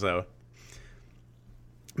don't think so.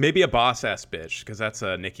 Maybe a boss-ass bitch, because that's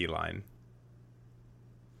a Nicki line.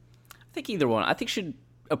 I think either one. I think she'd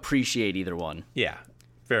appreciate either one. Yeah,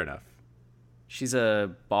 fair enough. She's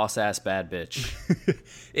a boss-ass bad bitch.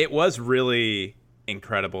 It was really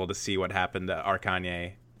incredible to see what happened to Our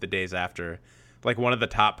Kanye the days after. Like, one of the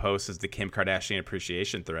top posts is the Kim Kardashian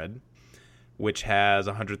appreciation thread, which has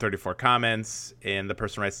 134 comments, and the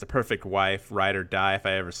person writes, the perfect wife, ride or die if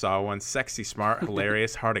I ever saw one, sexy, smart,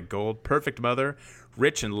 hilarious, heart of gold, perfect mother,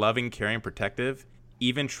 rich and loving, caring, protective,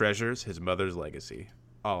 even treasures his mother's legacy.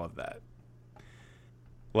 All of that.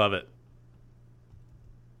 Love it.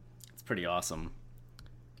 It's pretty awesome.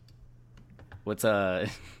 What's I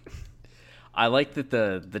like that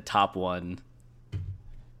the top one,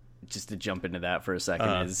 just to jump into that for a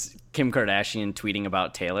second, is Kim Kardashian tweeting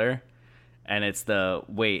about Taylor. And it's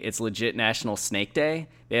it's legit National Snake Day.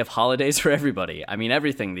 They have holidays for everybody. I mean,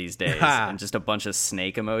 everything these days. And just a bunch of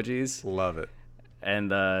snake emojis. Love it.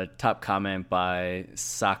 And the top comment by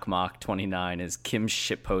Sockmock29 is Kim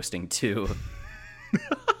shitposting too.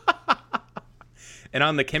 And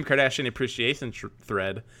on the Kim Kardashian appreciation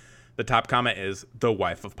thread, the top comment is the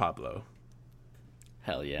wife of Pablo.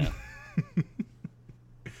 Hell yeah.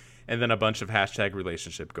 And then a bunch of hashtag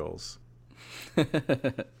relationship goals.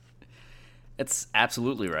 It's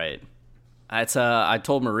absolutely right. I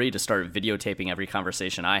told Marie to start videotaping every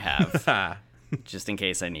conversation I have, just in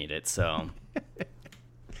case I need it. So,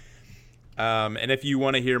 and if you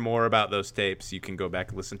want to hear more about those tapes, you can go back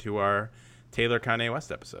and listen to our Taylor Kanye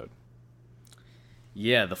West episode.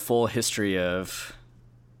 Yeah, the full history of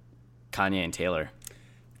Kanye and Taylor.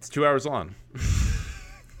 It's 2 hours long.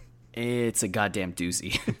 It's a goddamn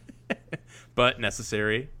doozy, but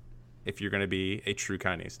necessary if you're going to be a true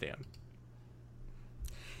Kanye stan.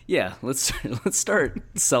 Yeah, let's start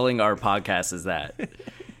selling our podcast as that.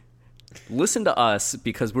 Listen to us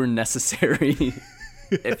because we're necessary.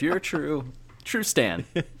 If you're a true stan.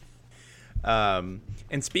 And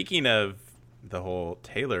speaking of the whole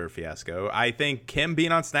Taylor fiasco, I think Kim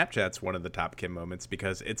being on Snapchat's one of the top Kim moments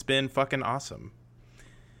because it's been fucking awesome.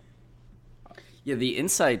 Yeah, the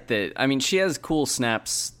insight that, I mean, she has cool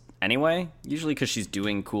snaps anyway, usually because she's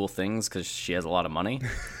doing cool things because she has a lot of money.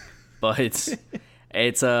 But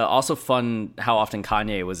it's also fun how often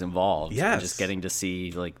Kanye was involved. Yes. Just getting to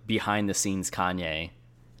see like behind the scenes Kanye.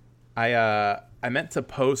 I meant to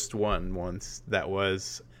post one once that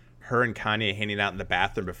was her and Kanye hanging out in the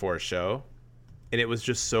bathroom before a show, and it was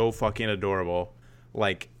just so fucking adorable.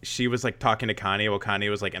 Like, she was like talking to Kanye while Kanye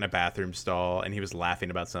was like in a bathroom stall and he was laughing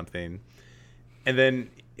about something, and then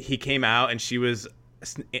he came out and she was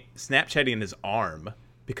Snapchatting his arm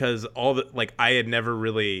because I had never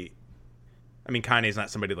really, I mean, Kanye's not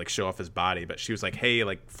somebody to like show off his body, but she was like, hey,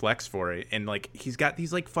 like flex for it. And like, he's got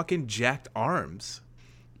these like fucking jacked arms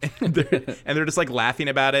and they're just like laughing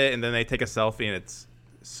about it. And then they take a selfie and it's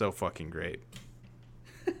so fucking great.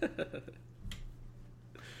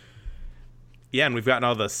 Yeah. And we've gotten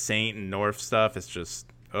all the Saint and North stuff. It's just,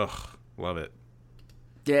 love it.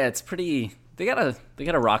 Yeah. It's pretty, they got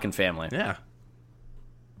a rockin' family. Yeah.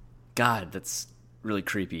 God, that's really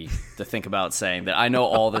creepy to think about saying that I know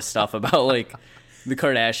all this stuff about like the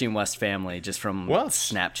Kardashian West family just from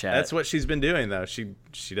Snapchat. That's what she's been doing though. She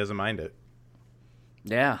doesn't mind it.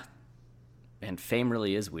 Yeah. And fame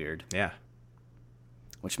really is weird. Yeah.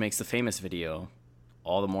 Which makes the famous video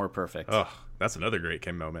all the more perfect. Oh, that's another great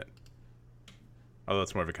Kim moment. Although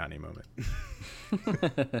it's more of a Kanye moment.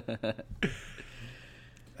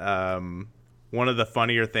 One of the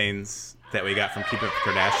funnier things that we got from Keeping Up with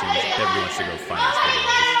the Kardashians, everyone should go find this video.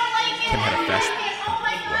 Kim had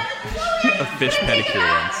a fish pedicure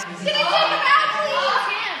once. Can you take it back,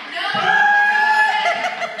 please?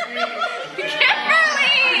 No! Kimberly!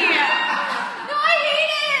 No, I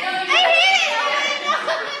hate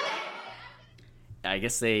it! I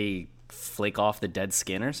guess they flake off the dead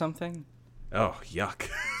skin or something. Oh, yuck.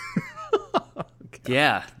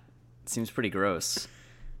 Yeah. It seems pretty gross.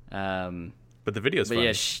 But the video's fun.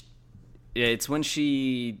 Yeah, it's when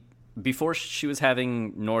before she was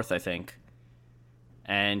having North, I think,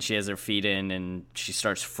 and she has her feet in and she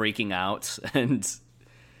starts freaking out and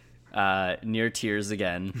near tears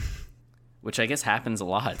again, which I guess happens a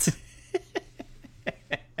lot.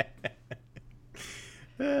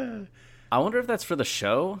 I wonder if that's for the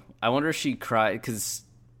show. I wonder if she cried because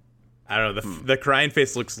I don't know. The crying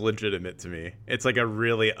face looks legitimate to me. It's like a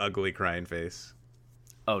really ugly crying face.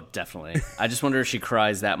 Oh, definitely. I just wonder if she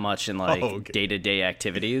cries that much in like day-to-day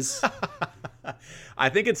activities. I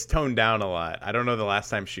think it's toned down a lot. I don't know the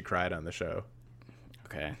last time she cried on the show.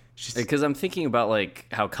 Okay. Because I'm thinking about like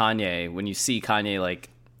how Kanye, when you see Kanye like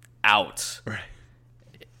out, right,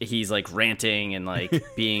 he's like ranting and like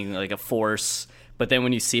being like a force. But then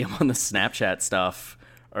when you see him on the Snapchat stuff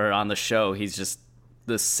or on the show, he's just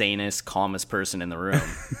the sanest, calmest person in the room.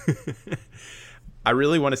 I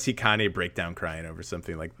really want to see Kanye break down crying over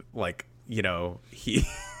something like you know, he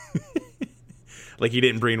like he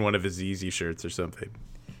didn't bring one of his Yeezy shirts or something.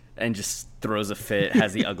 And just throws a fit,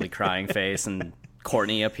 has the ugly crying face, and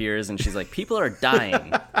Courtney appears and she's like, people are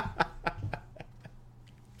dying.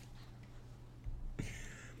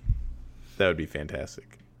 That would be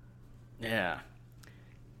fantastic. Yeah.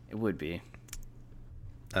 It would be.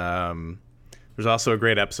 There's also a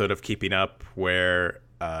great episode of Keeping Up where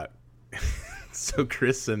so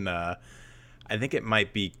Chris and I think it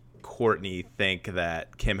might be Courtney think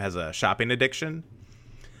that Kim has a shopping addiction.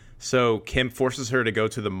 So Kim forces her to go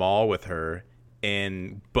to the mall with her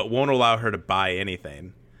but won't allow her to buy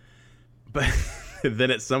anything. But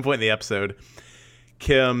then at some point in the episode,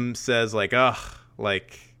 Kim says like, okay,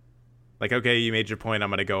 you made your point, I'm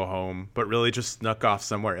going to go home, but really just snuck off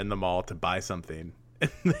somewhere in the mall to buy something.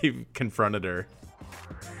 And they confronted her.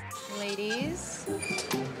 Ladies,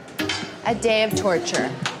 a day of torture.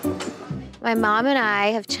 My mom and I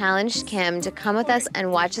have challenged Kim to come with us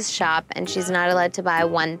and watch us shop, and she's not allowed to buy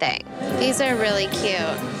one thing. These are really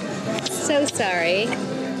cute. So sorry.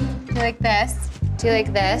 Do you like this? Do you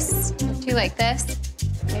like this? Do you like this?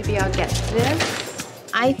 Maybe I'll get this.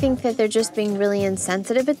 I think that they're just being really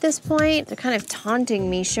insensitive at this point. They're kind of taunting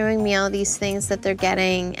me, showing me all these things that they're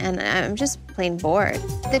getting, and I'm just plain bored.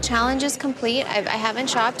 The challenge is complete. I haven't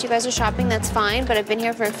shopped. You guys are shopping, that's fine, but I've been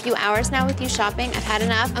here for a few hours now with you shopping. I've had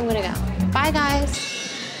enough. I'm gonna go. Bye, guys.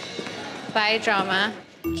 Bye, drama.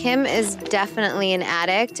 Kim is definitely an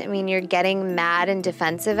addict. I mean, you're getting mad and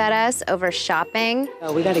defensive at us over shopping.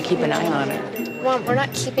 Oh, we gotta keep an eye on her. Well, we're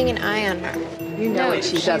not keeping an eye on her. You know what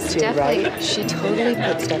she's up to, right? She totally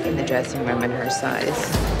put stuff in the dressing room in her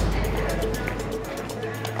size.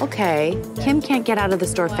 Okay, Kim can't get out of the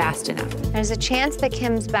store fast enough. There's a chance that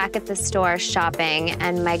Kim's back at the store shopping,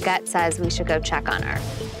 and my gut says we should go check on her.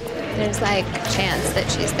 There's like a chance that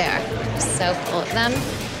she's there. So full of them.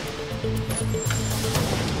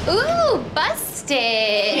 Ooh, busted!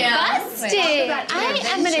 Yeah. Busted! Wait, I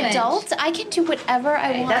am an adult. I can do whatever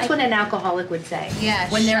I want. That's what an alcoholic would say. Yeah,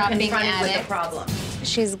 when they're shopping confronted with addict. a problem.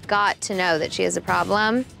 She's got to know that she has a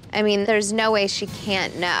problem. I mean, there's no way she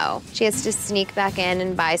can't know. She has to sneak back in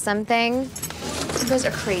and buy something. You guys are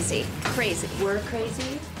crazy. Crazy. We're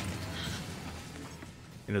crazy.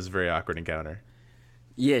 It was a very awkward encounter.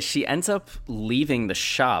 Yeah, she ends up leaving the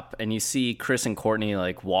shop, and you see Chris and Courtney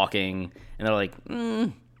like walking, and they're like,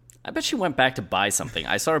 I bet she went back to buy something.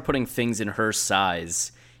 I saw her putting things in her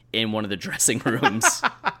size in one of the dressing rooms.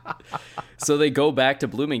 So they go back to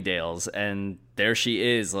Bloomingdale's, and there she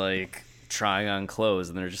is, like, trying on clothes,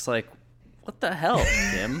 and they're just like, what the hell,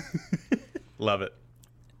 Kim? Love it.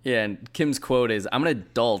 Yeah, and Kim's quote is, I'm an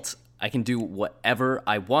adult. I can do whatever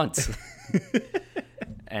I want.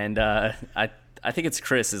 And I think it's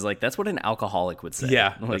Chris is like, that's what an alcoholic would say.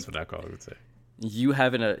 Yeah, like, that's what an alcoholic would say. You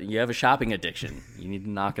have a shopping addiction. You need to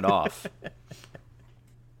knock it off.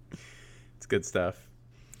 It's good stuff.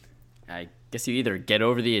 I guess you either get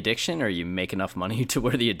over the addiction or you make enough money to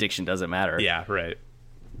where the addiction doesn't matter. Yeah, right.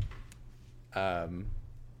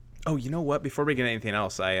 Oh, you know what? Before we get anything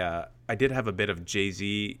else, I did have a bit of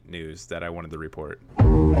Jay-Z news that I wanted to report.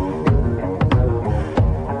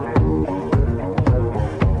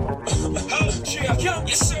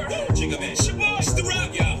 Yes, sir. Jigga man, Shabosh the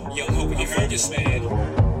route, y'all. Yo, hope you heard this, man.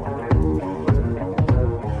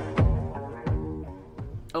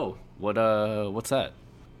 Oh, what's that?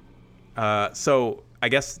 So I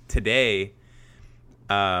guess today, Jay-Z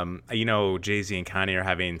and Kanye are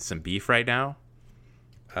having some beef right now.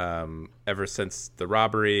 Ever since the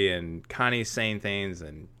robbery and Kanye's saying things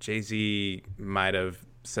and Jay-Z might have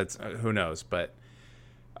said, who knows, but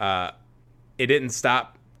it didn't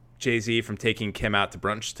stop Jay-Z from taking Kim out to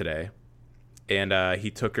brunch today. And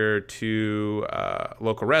he took her to a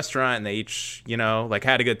local restaurant, and they each,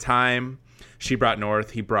 had a good time. She brought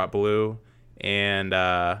North, he brought Blue, and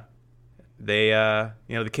they,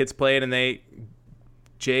 the kids played, and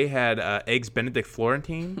Jay had eggs Benedict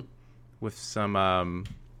Florentine with some,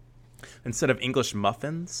 instead of English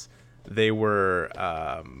muffins, they were,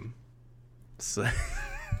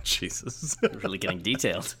 Jesus. Really getting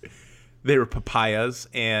detailed. They were papayas,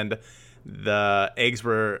 and the eggs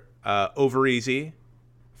were over easy,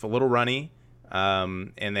 a little runny,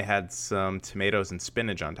 and they had some tomatoes and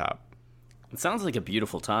spinach on top. It sounds like a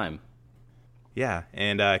beautiful time. Yeah,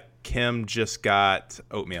 and Kim just got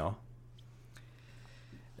oatmeal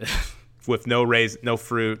with no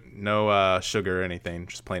fruit, no sugar or anything,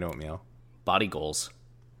 just plain oatmeal. Body goals.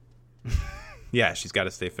 Yeah, she's got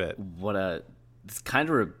to stay fit. This kind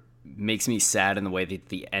of makes me sad in the way that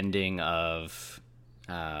the ending of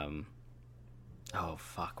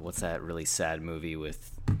what's that really sad movie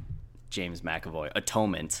with James McAvoy,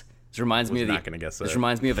 Atonement. This reminds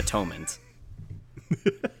me of Atonement.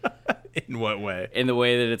 In what way? In the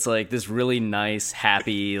way that it's like this really nice,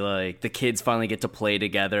 happy, like the kids finally get to play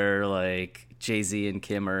together, like Jay-Z and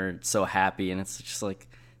Kim are so happy, and it's just like,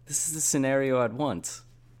 this is the scenario I'd want.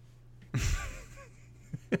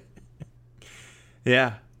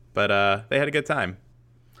 Yeah. But they had a good time.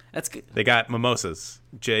 That's good. They got mimosas.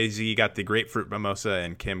 Jay-Z got the grapefruit mimosa,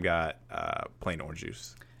 and Kim got plain orange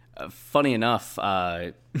juice. Funny enough,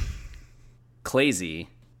 Clazy.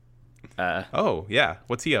 Oh, yeah.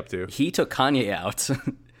 What's he up to? He took Kanye out.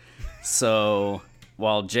 So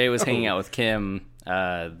while Jay was hanging out with Kim,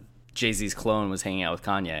 Jay-Z's clone was hanging out with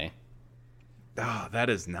Kanye. Oh, that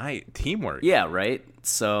is nice. Teamwork. Yeah, right?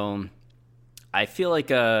 So I feel like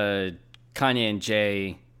Kanye and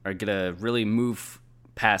Jay are going to really move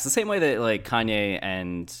past the same way that like Kanye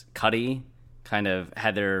and Cudi kind of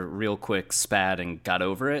had their real quick spat and got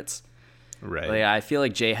over it. Right. Like, I feel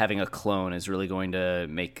like Jay having a clone is really going to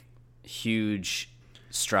make huge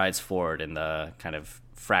strides forward in the kind of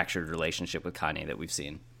fractured relationship with Kanye that we've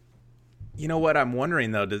seen. You know what I'm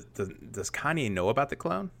wondering, though? Does Kanye know about the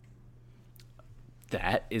clone?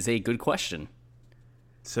 That is a good question.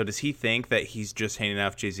 So does he think that he's just hanging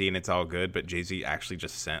out with Jay-Z and it's all good, but Jay-Z actually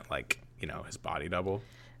just sent, like, you know, his body double?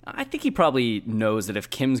 I think he probably knows that if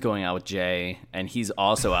Kim's going out with Jay and he's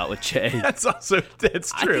also out with Jay... That's true. I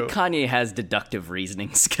think Kanye has deductive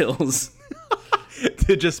reasoning skills.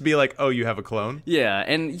 To just be like, oh, you have a clone? Yeah,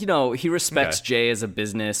 and, you know, he respects Jay as a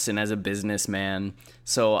business and as a businessman.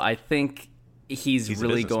 So I think he's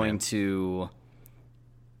really going to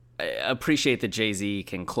appreciate that Jay-Z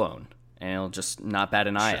can clone. And he'll just not bat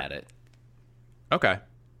an eye at it. Okay.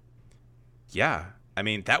 Yeah. I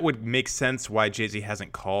mean, that would make sense why Jay-Z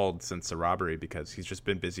hasn't called since the robbery, because he's just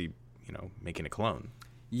been busy, you know, making a clone.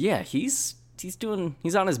 Yeah, he's on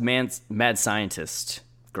his mad scientist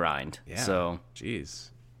grind. Yeah. So, jeez.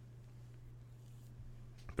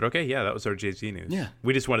 But okay, yeah, that was our Jay-Z news. Yeah.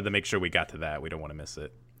 We just wanted to make sure we got to that. We don't want to miss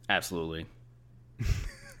it. Absolutely.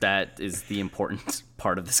 That is the important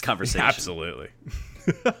part of this conversation. Absolutely.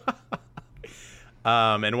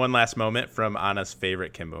 And one last moment from Anna's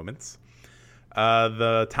favorite Kim moments.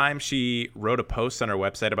 The time she wrote a post on her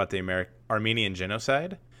website about the Armenian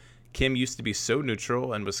genocide. Kim used to be so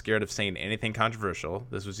neutral and was scared of saying anything controversial.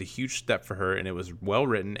 This was a huge step for her, and it was well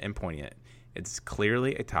written and poignant. It's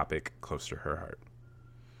clearly a topic close to her heart.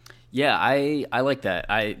 Yeah, I like that.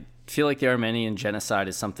 I feel like the Armenian genocide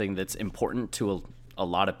is something that's important to a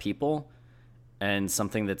lot of people and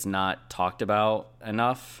something that's not talked about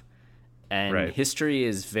enough. And history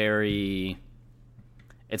is it's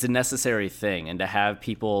a necessary thing. And to have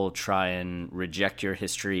people try and reject your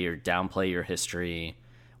history or downplay your history,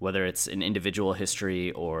 whether it's an individual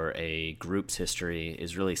history or a group's history,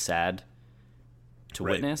 is really sad to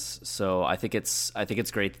witness. So I think it's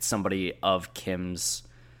great that somebody of Kim's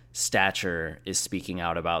stature is speaking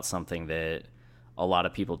out about something that a lot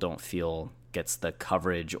of people don't feel gets the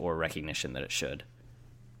coverage or recognition that it should.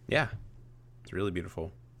 Yeah, it's really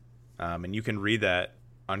beautiful. And you can read that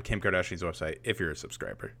on Kim Kardashian's website if you're a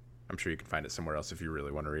subscriber. I'm sure you can find it somewhere else if you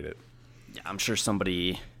really want to read it. Yeah, I'm sure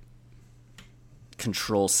somebody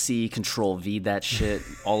Control-C, Control-V that shit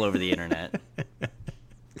all over the internet.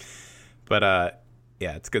 But,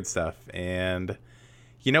 yeah, it's good stuff. And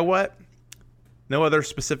you know what? No other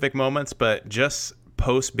specific moments, but just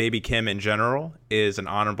post Baby Kim in general is an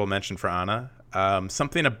honorable mention for Anna.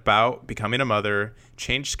 Something about becoming a mother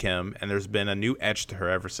changed Kim, and there's been a new edge to her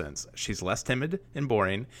ever since. She's less timid and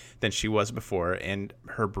boring than she was before, and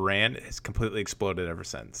her brand has completely exploded ever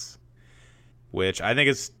since. Which I think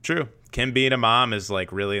is true. Kim being a mom is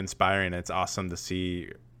like really inspiring. It's awesome to see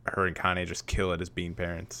her and Kanye just kill it as being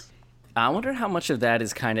parents. I wonder how much of that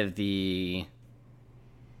is kind of the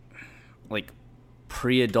like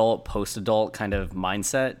pre-adult, post-adult kind of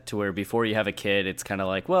mindset, to where before you have a kid, it's kind of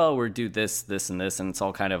like, well, we're do this, this, and this, and it's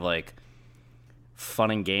all kind of like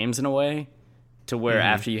fun and games in a way, to where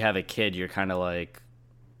after you have a kid, you're kind of like,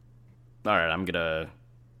 all right, I'm gonna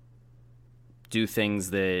do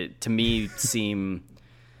things that to me seem,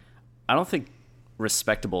 I don't think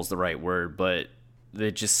respectable is the right word, but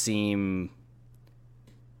they just seem,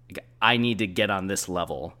 I need to get on this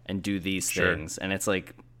level and do these things. And it's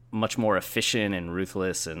like much more efficient and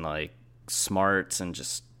ruthless and like smart and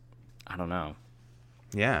just, I don't know.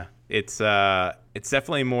 Yeah. It's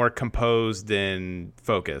definitely more composed and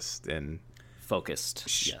focused.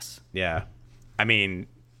 Yes. Yeah. I mean,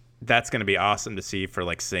 that's going to be awesome to see for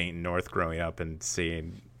like Saint and North growing up and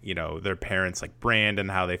seeing, you know, their parents like brand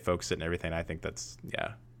and how they focus it and everything. I think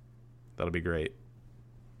that'll be great.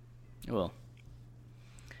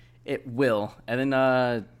 It will. And then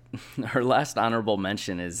her last honorable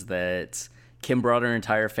mention is that Kim brought her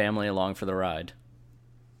entire family along for the ride.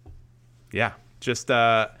 Yeah, just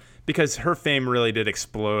because her fame really did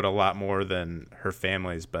explode a lot more than her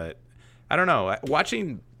family's. But I don't know.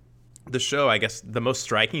 Watching the show, I guess the most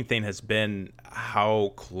striking thing has been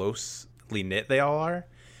how closely knit they all are.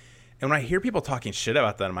 And when I hear people talking shit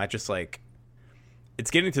about them, I just like, it's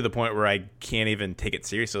getting to the point where I can't even take it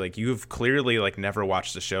seriously. Like, you've clearly like never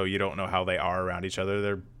watched the show. You don't know how they are around each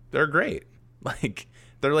other. They're great. Like,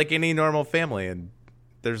 they're like any normal family. And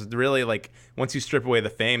there's really like, once you strip away the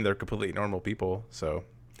fame, they're completely normal people. So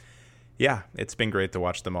yeah, it's been great to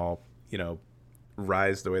watch them all, you know,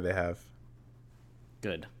 rise the way they have.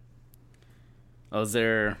 Good. Oh, is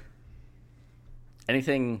there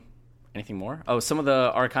anything more? Oh, some of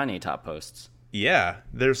the Arcane top posts. Yeah,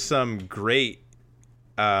 there's some great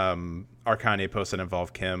Arcane posts that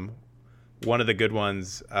involve Kim. One of the good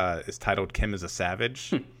ones is titled "Kim is a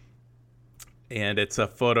Savage," and it's a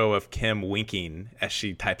photo of Kim winking as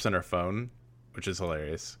she types on her phone, which is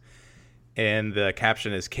hilarious. And the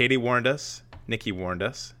caption is, "Katie warned us, Nikki warned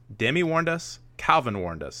us, Demi warned us, Calvin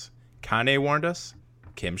warned us, Kanye warned us,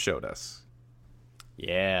 Kim showed us."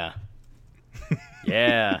 Yeah.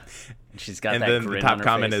 Yeah. She's got and that then grin the top on her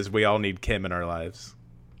comment face. is, "We all need Kim in our lives."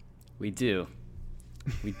 We do.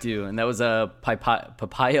 We do. And that was a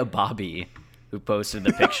Papaya Bobby who posted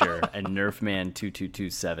the picture and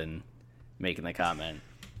Nerfman2227 making the comment.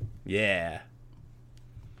 Yeah.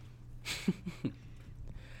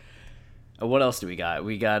 What else do we got?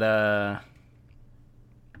 We got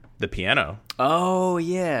the piano. Oh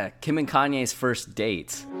yeah, Kim and Kanye's first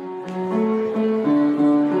date.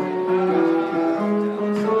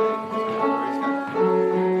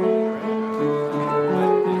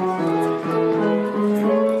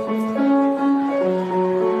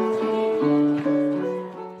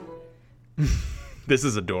 This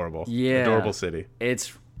is adorable. Yeah. Adorable city.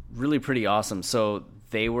 It's really pretty awesome. So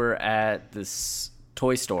they were at this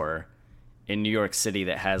toy store in New York City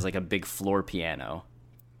that has like a big floor piano.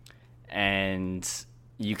 And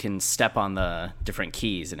you can step on the different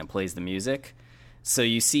keys and it plays the music. So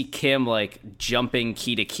you see Kim like jumping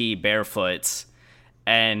key to key barefoot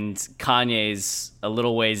and Kanye's a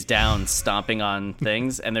little ways down stomping on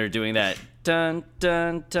things. And they're doing that dun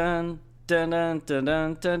dun dun dun dun dun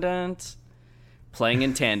dun dun dun. Playing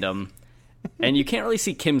in tandem, and you can't really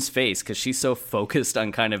see Kim's face because she's so focused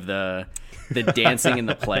on kind of the dancing and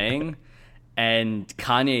the playing, and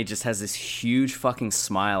Kanye just has this huge fucking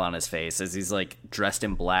smile on his face as he's like dressed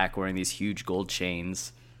in black wearing these huge gold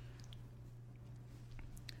chains.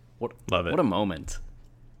 Love it. What a moment.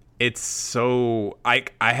 It's so I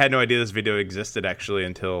had no idea this video existed actually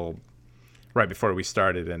until right before we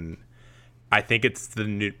started, and I think it's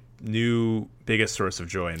the new biggest source of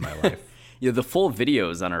joy in my life. Yeah, the full video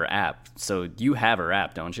is on her app. So you have her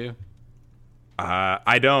app, don't you?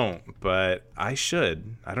 I don't, but I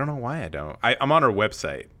should. I don't know why I don't. I'm on her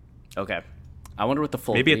website. Okay. I wonder what the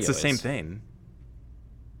full Maybe video it's the same is. thing.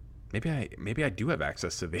 Maybe I do have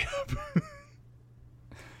access to the app.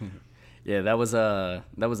 Yeah, that was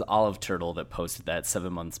Olive Turtle that posted that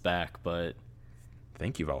 7 months back, but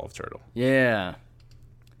thank you, Olive Turtle. Yeah.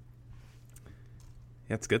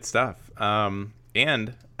 Yeah, it's good stuff.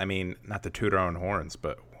 And I mean, not to toot our own horns,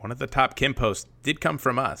 but one of the top Kim posts did come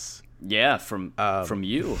from us. Yeah, from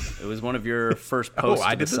you. It was one of your first posts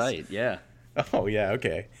to the site. Yeah. Oh, yeah,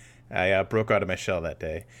 okay. I broke out of my shell that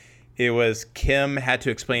day. It was Kim had to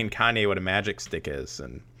explain Kanye what a magic stick is,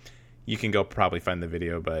 and you can go probably find the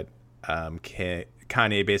video, but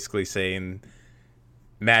Kanye basically saying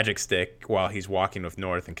magic stick while he's walking with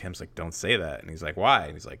North, and Kim's like, "Don't say that," and he's like, "Why?"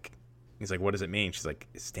 And he's like, "What does it mean?" She's like,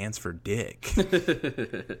 "It stands for dick."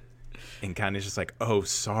 And Kanye's just like, "Oh,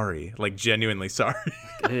 sorry," like genuinely sorry.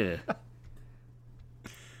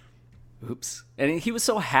 Oops. And he was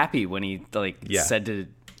so happy when he said to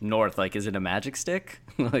North, like, "Is it a magic stick?"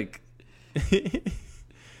 Like,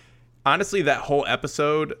 honestly, that whole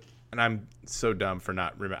episode, and I'm so dumb for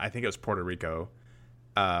not remembering. I think it was Puerto Rico.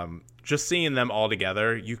 Just seeing them all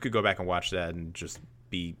together, you could go back and watch that and just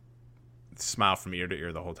smile from ear to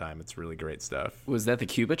ear the whole time. It's really great stuff. Was that the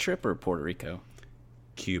Cuba trip or Puerto Rico?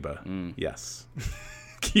 Cuba. Yes.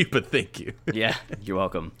 Cuba, thank you. Yeah, you're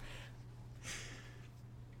welcome.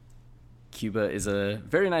 Cuba is a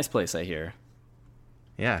very nice place, I hear.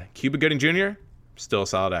 Yeah. Cuba Gooding Jr., still a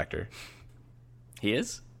solid actor. He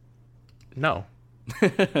is? No.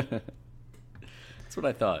 That's what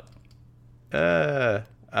I thought.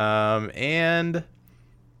 And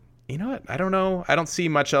you know what? I don't know. I don't see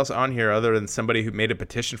much else on here other than somebody who made a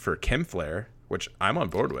petition for Kim Flare, which I'm on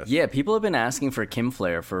board with. Yeah, people have been asking for Kim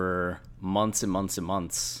Flare for months and months and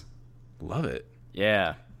months. Love it.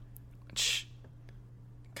 Yeah. Which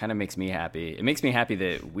kind of makes me happy. It makes me happy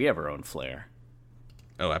that we have our own Flare.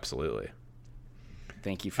 Oh, absolutely.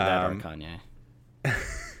 Thank you for that, Kanye.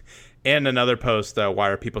 And another post, why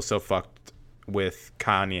are people so fucked with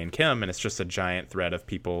Kanye and Kim? And it's just a giant thread of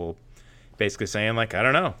people Basically saying, like, I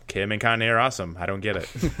don't know, Kim and Kanye are awesome. I don't get it.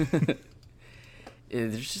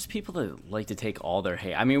 There's just people that like to take all their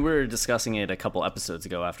hate. I mean, we were discussing it a couple episodes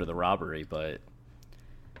ago after the robbery, but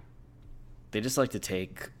they just like to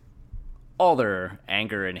take all their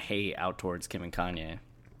anger and hate out towards Kim and Kanye.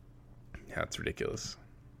 Yeah, it's ridiculous.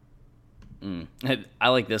 I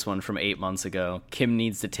like this one from 8 months ago. Kim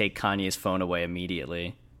needs to take Kanye's phone away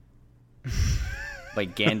immediately. By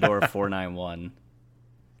Gandor491.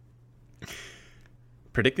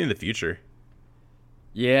 Predicting the future.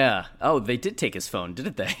 Yeah. Oh, they did take his phone,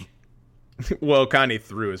 didn't they? Well, Kanye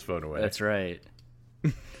threw his phone away. That's right.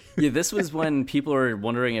 Yeah, this was when people were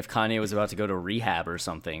wondering if Kanye was about to go to rehab or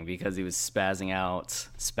something because he was spazzing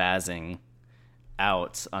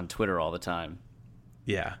out on Twitter all the time.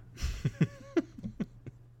 Yeah.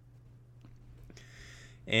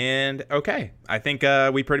 And okay, I think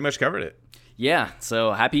we pretty much covered it. Yeah,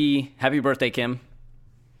 so happy birthday, Kim.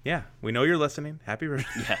 Yeah, we know you're listening. Happy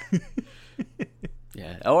birthday. Yeah.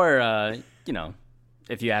 Yeah, or,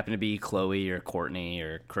 if you happen to be Chloe or Courtney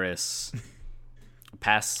or Chris,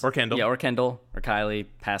 pass. Or Kendall. Yeah, or Kendall or Kylie,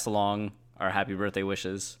 pass along our happy birthday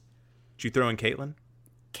wishes. Did you throw in Caitlin?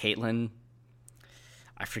 Caitlin?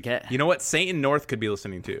 I forget. You know what? Saint North could be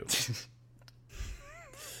listening too.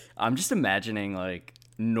 I'm just imagining, like,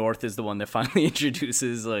 North is the one that finally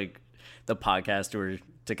introduces, like, the podcast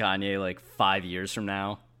to Kanye, like, 5 years from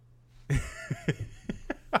now.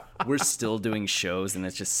 We're still doing shows, and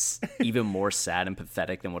it's just even more sad and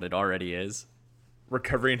pathetic than what it already is. We're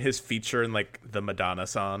covering his feature in, like, the Madonna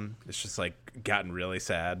song. It's just, like, gotten really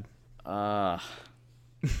sad. I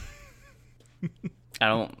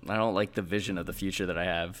don't like the vision of the future that I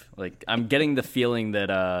have. Like, I'm getting the feeling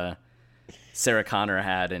that Sarah Connor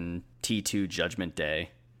had in T2 Judgment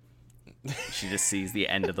Day. She just sees the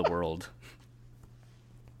end of the world.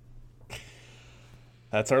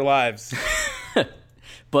 That's our lives.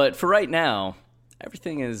 But for right now,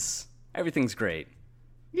 everything's great.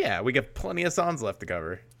 Yeah, we got plenty of songs left to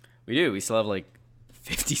cover. We do. We still have like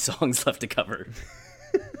 50 songs left to cover.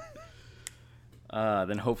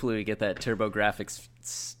 Then hopefully we get that TurboGrafx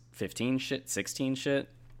 15 shit, 16 shit.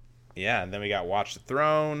 Yeah, and then we got Watch the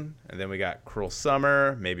Throne, and then we got Cruel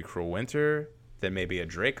Summer, maybe Cruel Winter, then maybe a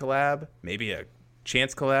Drake collab, maybe a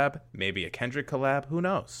Chance collab, maybe a Kendrick collab. Who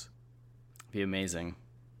knows? Be amazing.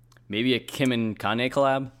 Maybe a Kim and Kanye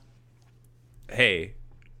collab? Hey,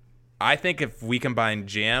 I think if we combine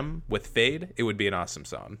Jam with Fade, it would be an awesome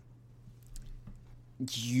song.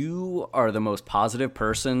 You are the most positive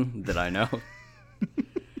person that I know.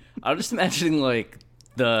 I'm just imagining, like,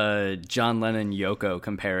 the John Lennon-Yoko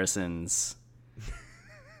comparisons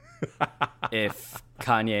if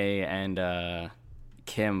Kanye and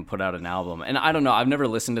Kim put out an album. And I don't know. I've never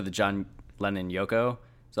listened to the John Lennon-Yoko,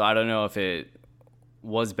 so I don't know if it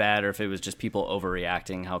was bad or if it was just people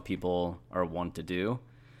overreacting how people are wont to do.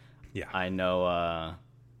 Yeah. I know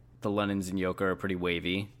the Lennons and Yoko are pretty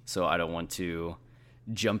wavy, so I don't want to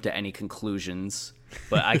jump to any conclusions.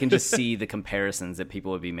 But I can just see the comparisons that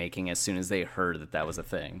people would be making as soon as they heard that was a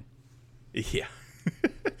thing. Yeah.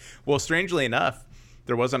 Well, strangely enough,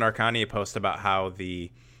 there was an Kanye post about how the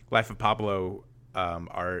Life of Pablo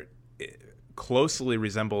art closely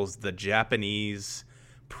resembles the Japanese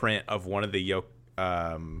print of one of the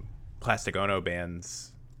Plastic Ono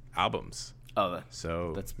band's albums. Oh,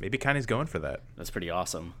 so maybe Kanye's going for that. That's pretty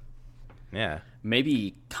awesome. Yeah.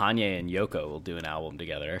 Maybe Kanye and Yoko will do an album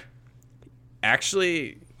together.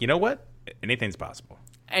 Actually, you know what? Anything's possible.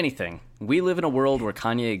 Anything. We live in a world where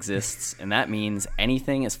Kanye exists, and that means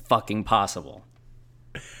anything is fucking possible.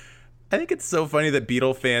 I think it's so funny that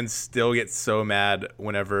Beatle fans still get so mad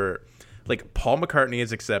whenever, like, Paul McCartney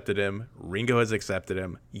has accepted him, Ringo has accepted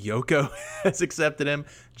him, Yoko has accepted him,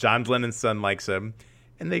 John Lennon's son likes him,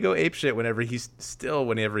 and they go apeshit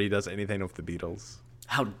whenever he does anything with the Beatles.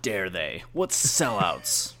 How dare they? What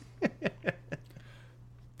sellouts?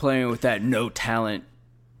 Playing with that no-talent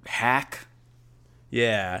hack?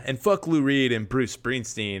 Yeah, and fuck Lou Reed and Bruce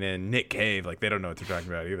Springsteen and Nick Cave. Like, they don't know what they're talking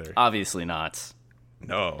about either. Obviously not.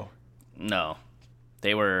 No.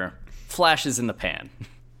 They were flashes in the pan.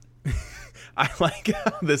 I like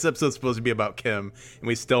how this episode's supposed to be about Kim, and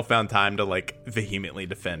we still found time to, like, vehemently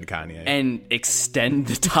defend Kanye. And extend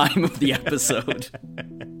the time of the episode.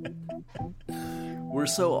 We're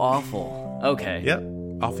so awful. Okay. Yep.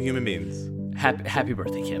 Awful human beings. Happy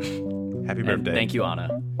birthday, Kim. Happy birthday. And thank you, Anna.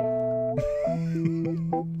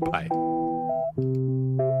 Bye.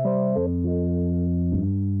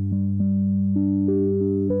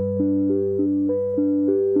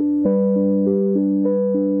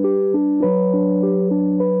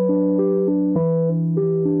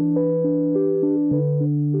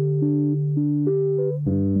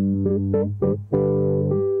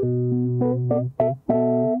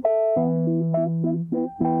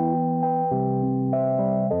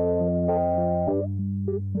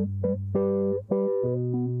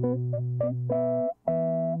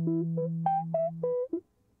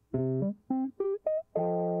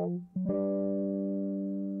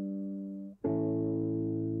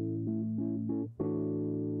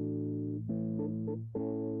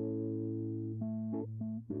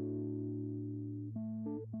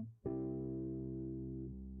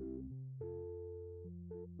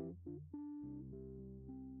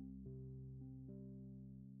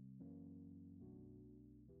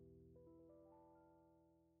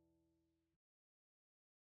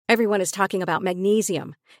 Everyone is talking about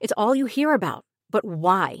magnesium. It's all you hear about. But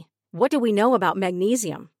why? What do we know about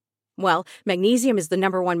magnesium? Well, magnesium is the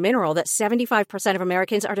number one mineral that 75% of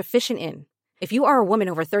Americans are deficient in. If you are a woman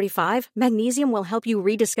over 35, magnesium will help you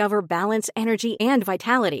rediscover balance, energy, and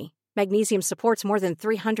vitality. Magnesium supports more than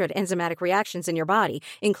 300 enzymatic reactions in your body,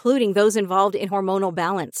 including those involved in hormonal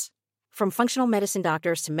balance. From functional medicine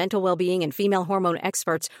doctors to mental well-being and female hormone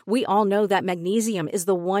experts, we all know that magnesium is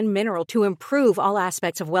the one mineral to improve all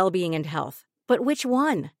aspects of well-being and health. But which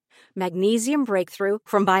one? Magnesium Breakthrough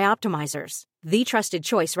from Bioptimizers, the trusted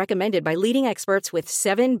choice recommended by leading experts with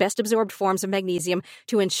 7 best-absorbed forms of magnesium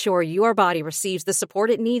to ensure your body receives the support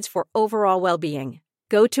it needs for overall well-being.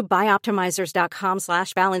 Go to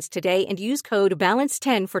bioptimizers.com/balance today and use code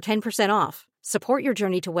BALANCE10 for 10% off. Support your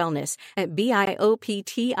journey to wellness at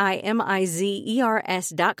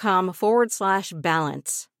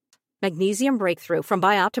bioptimizers.com/balance. Magnesium Breakthrough from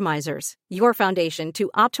Bioptimizers, your foundation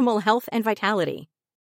to optimal health and vitality.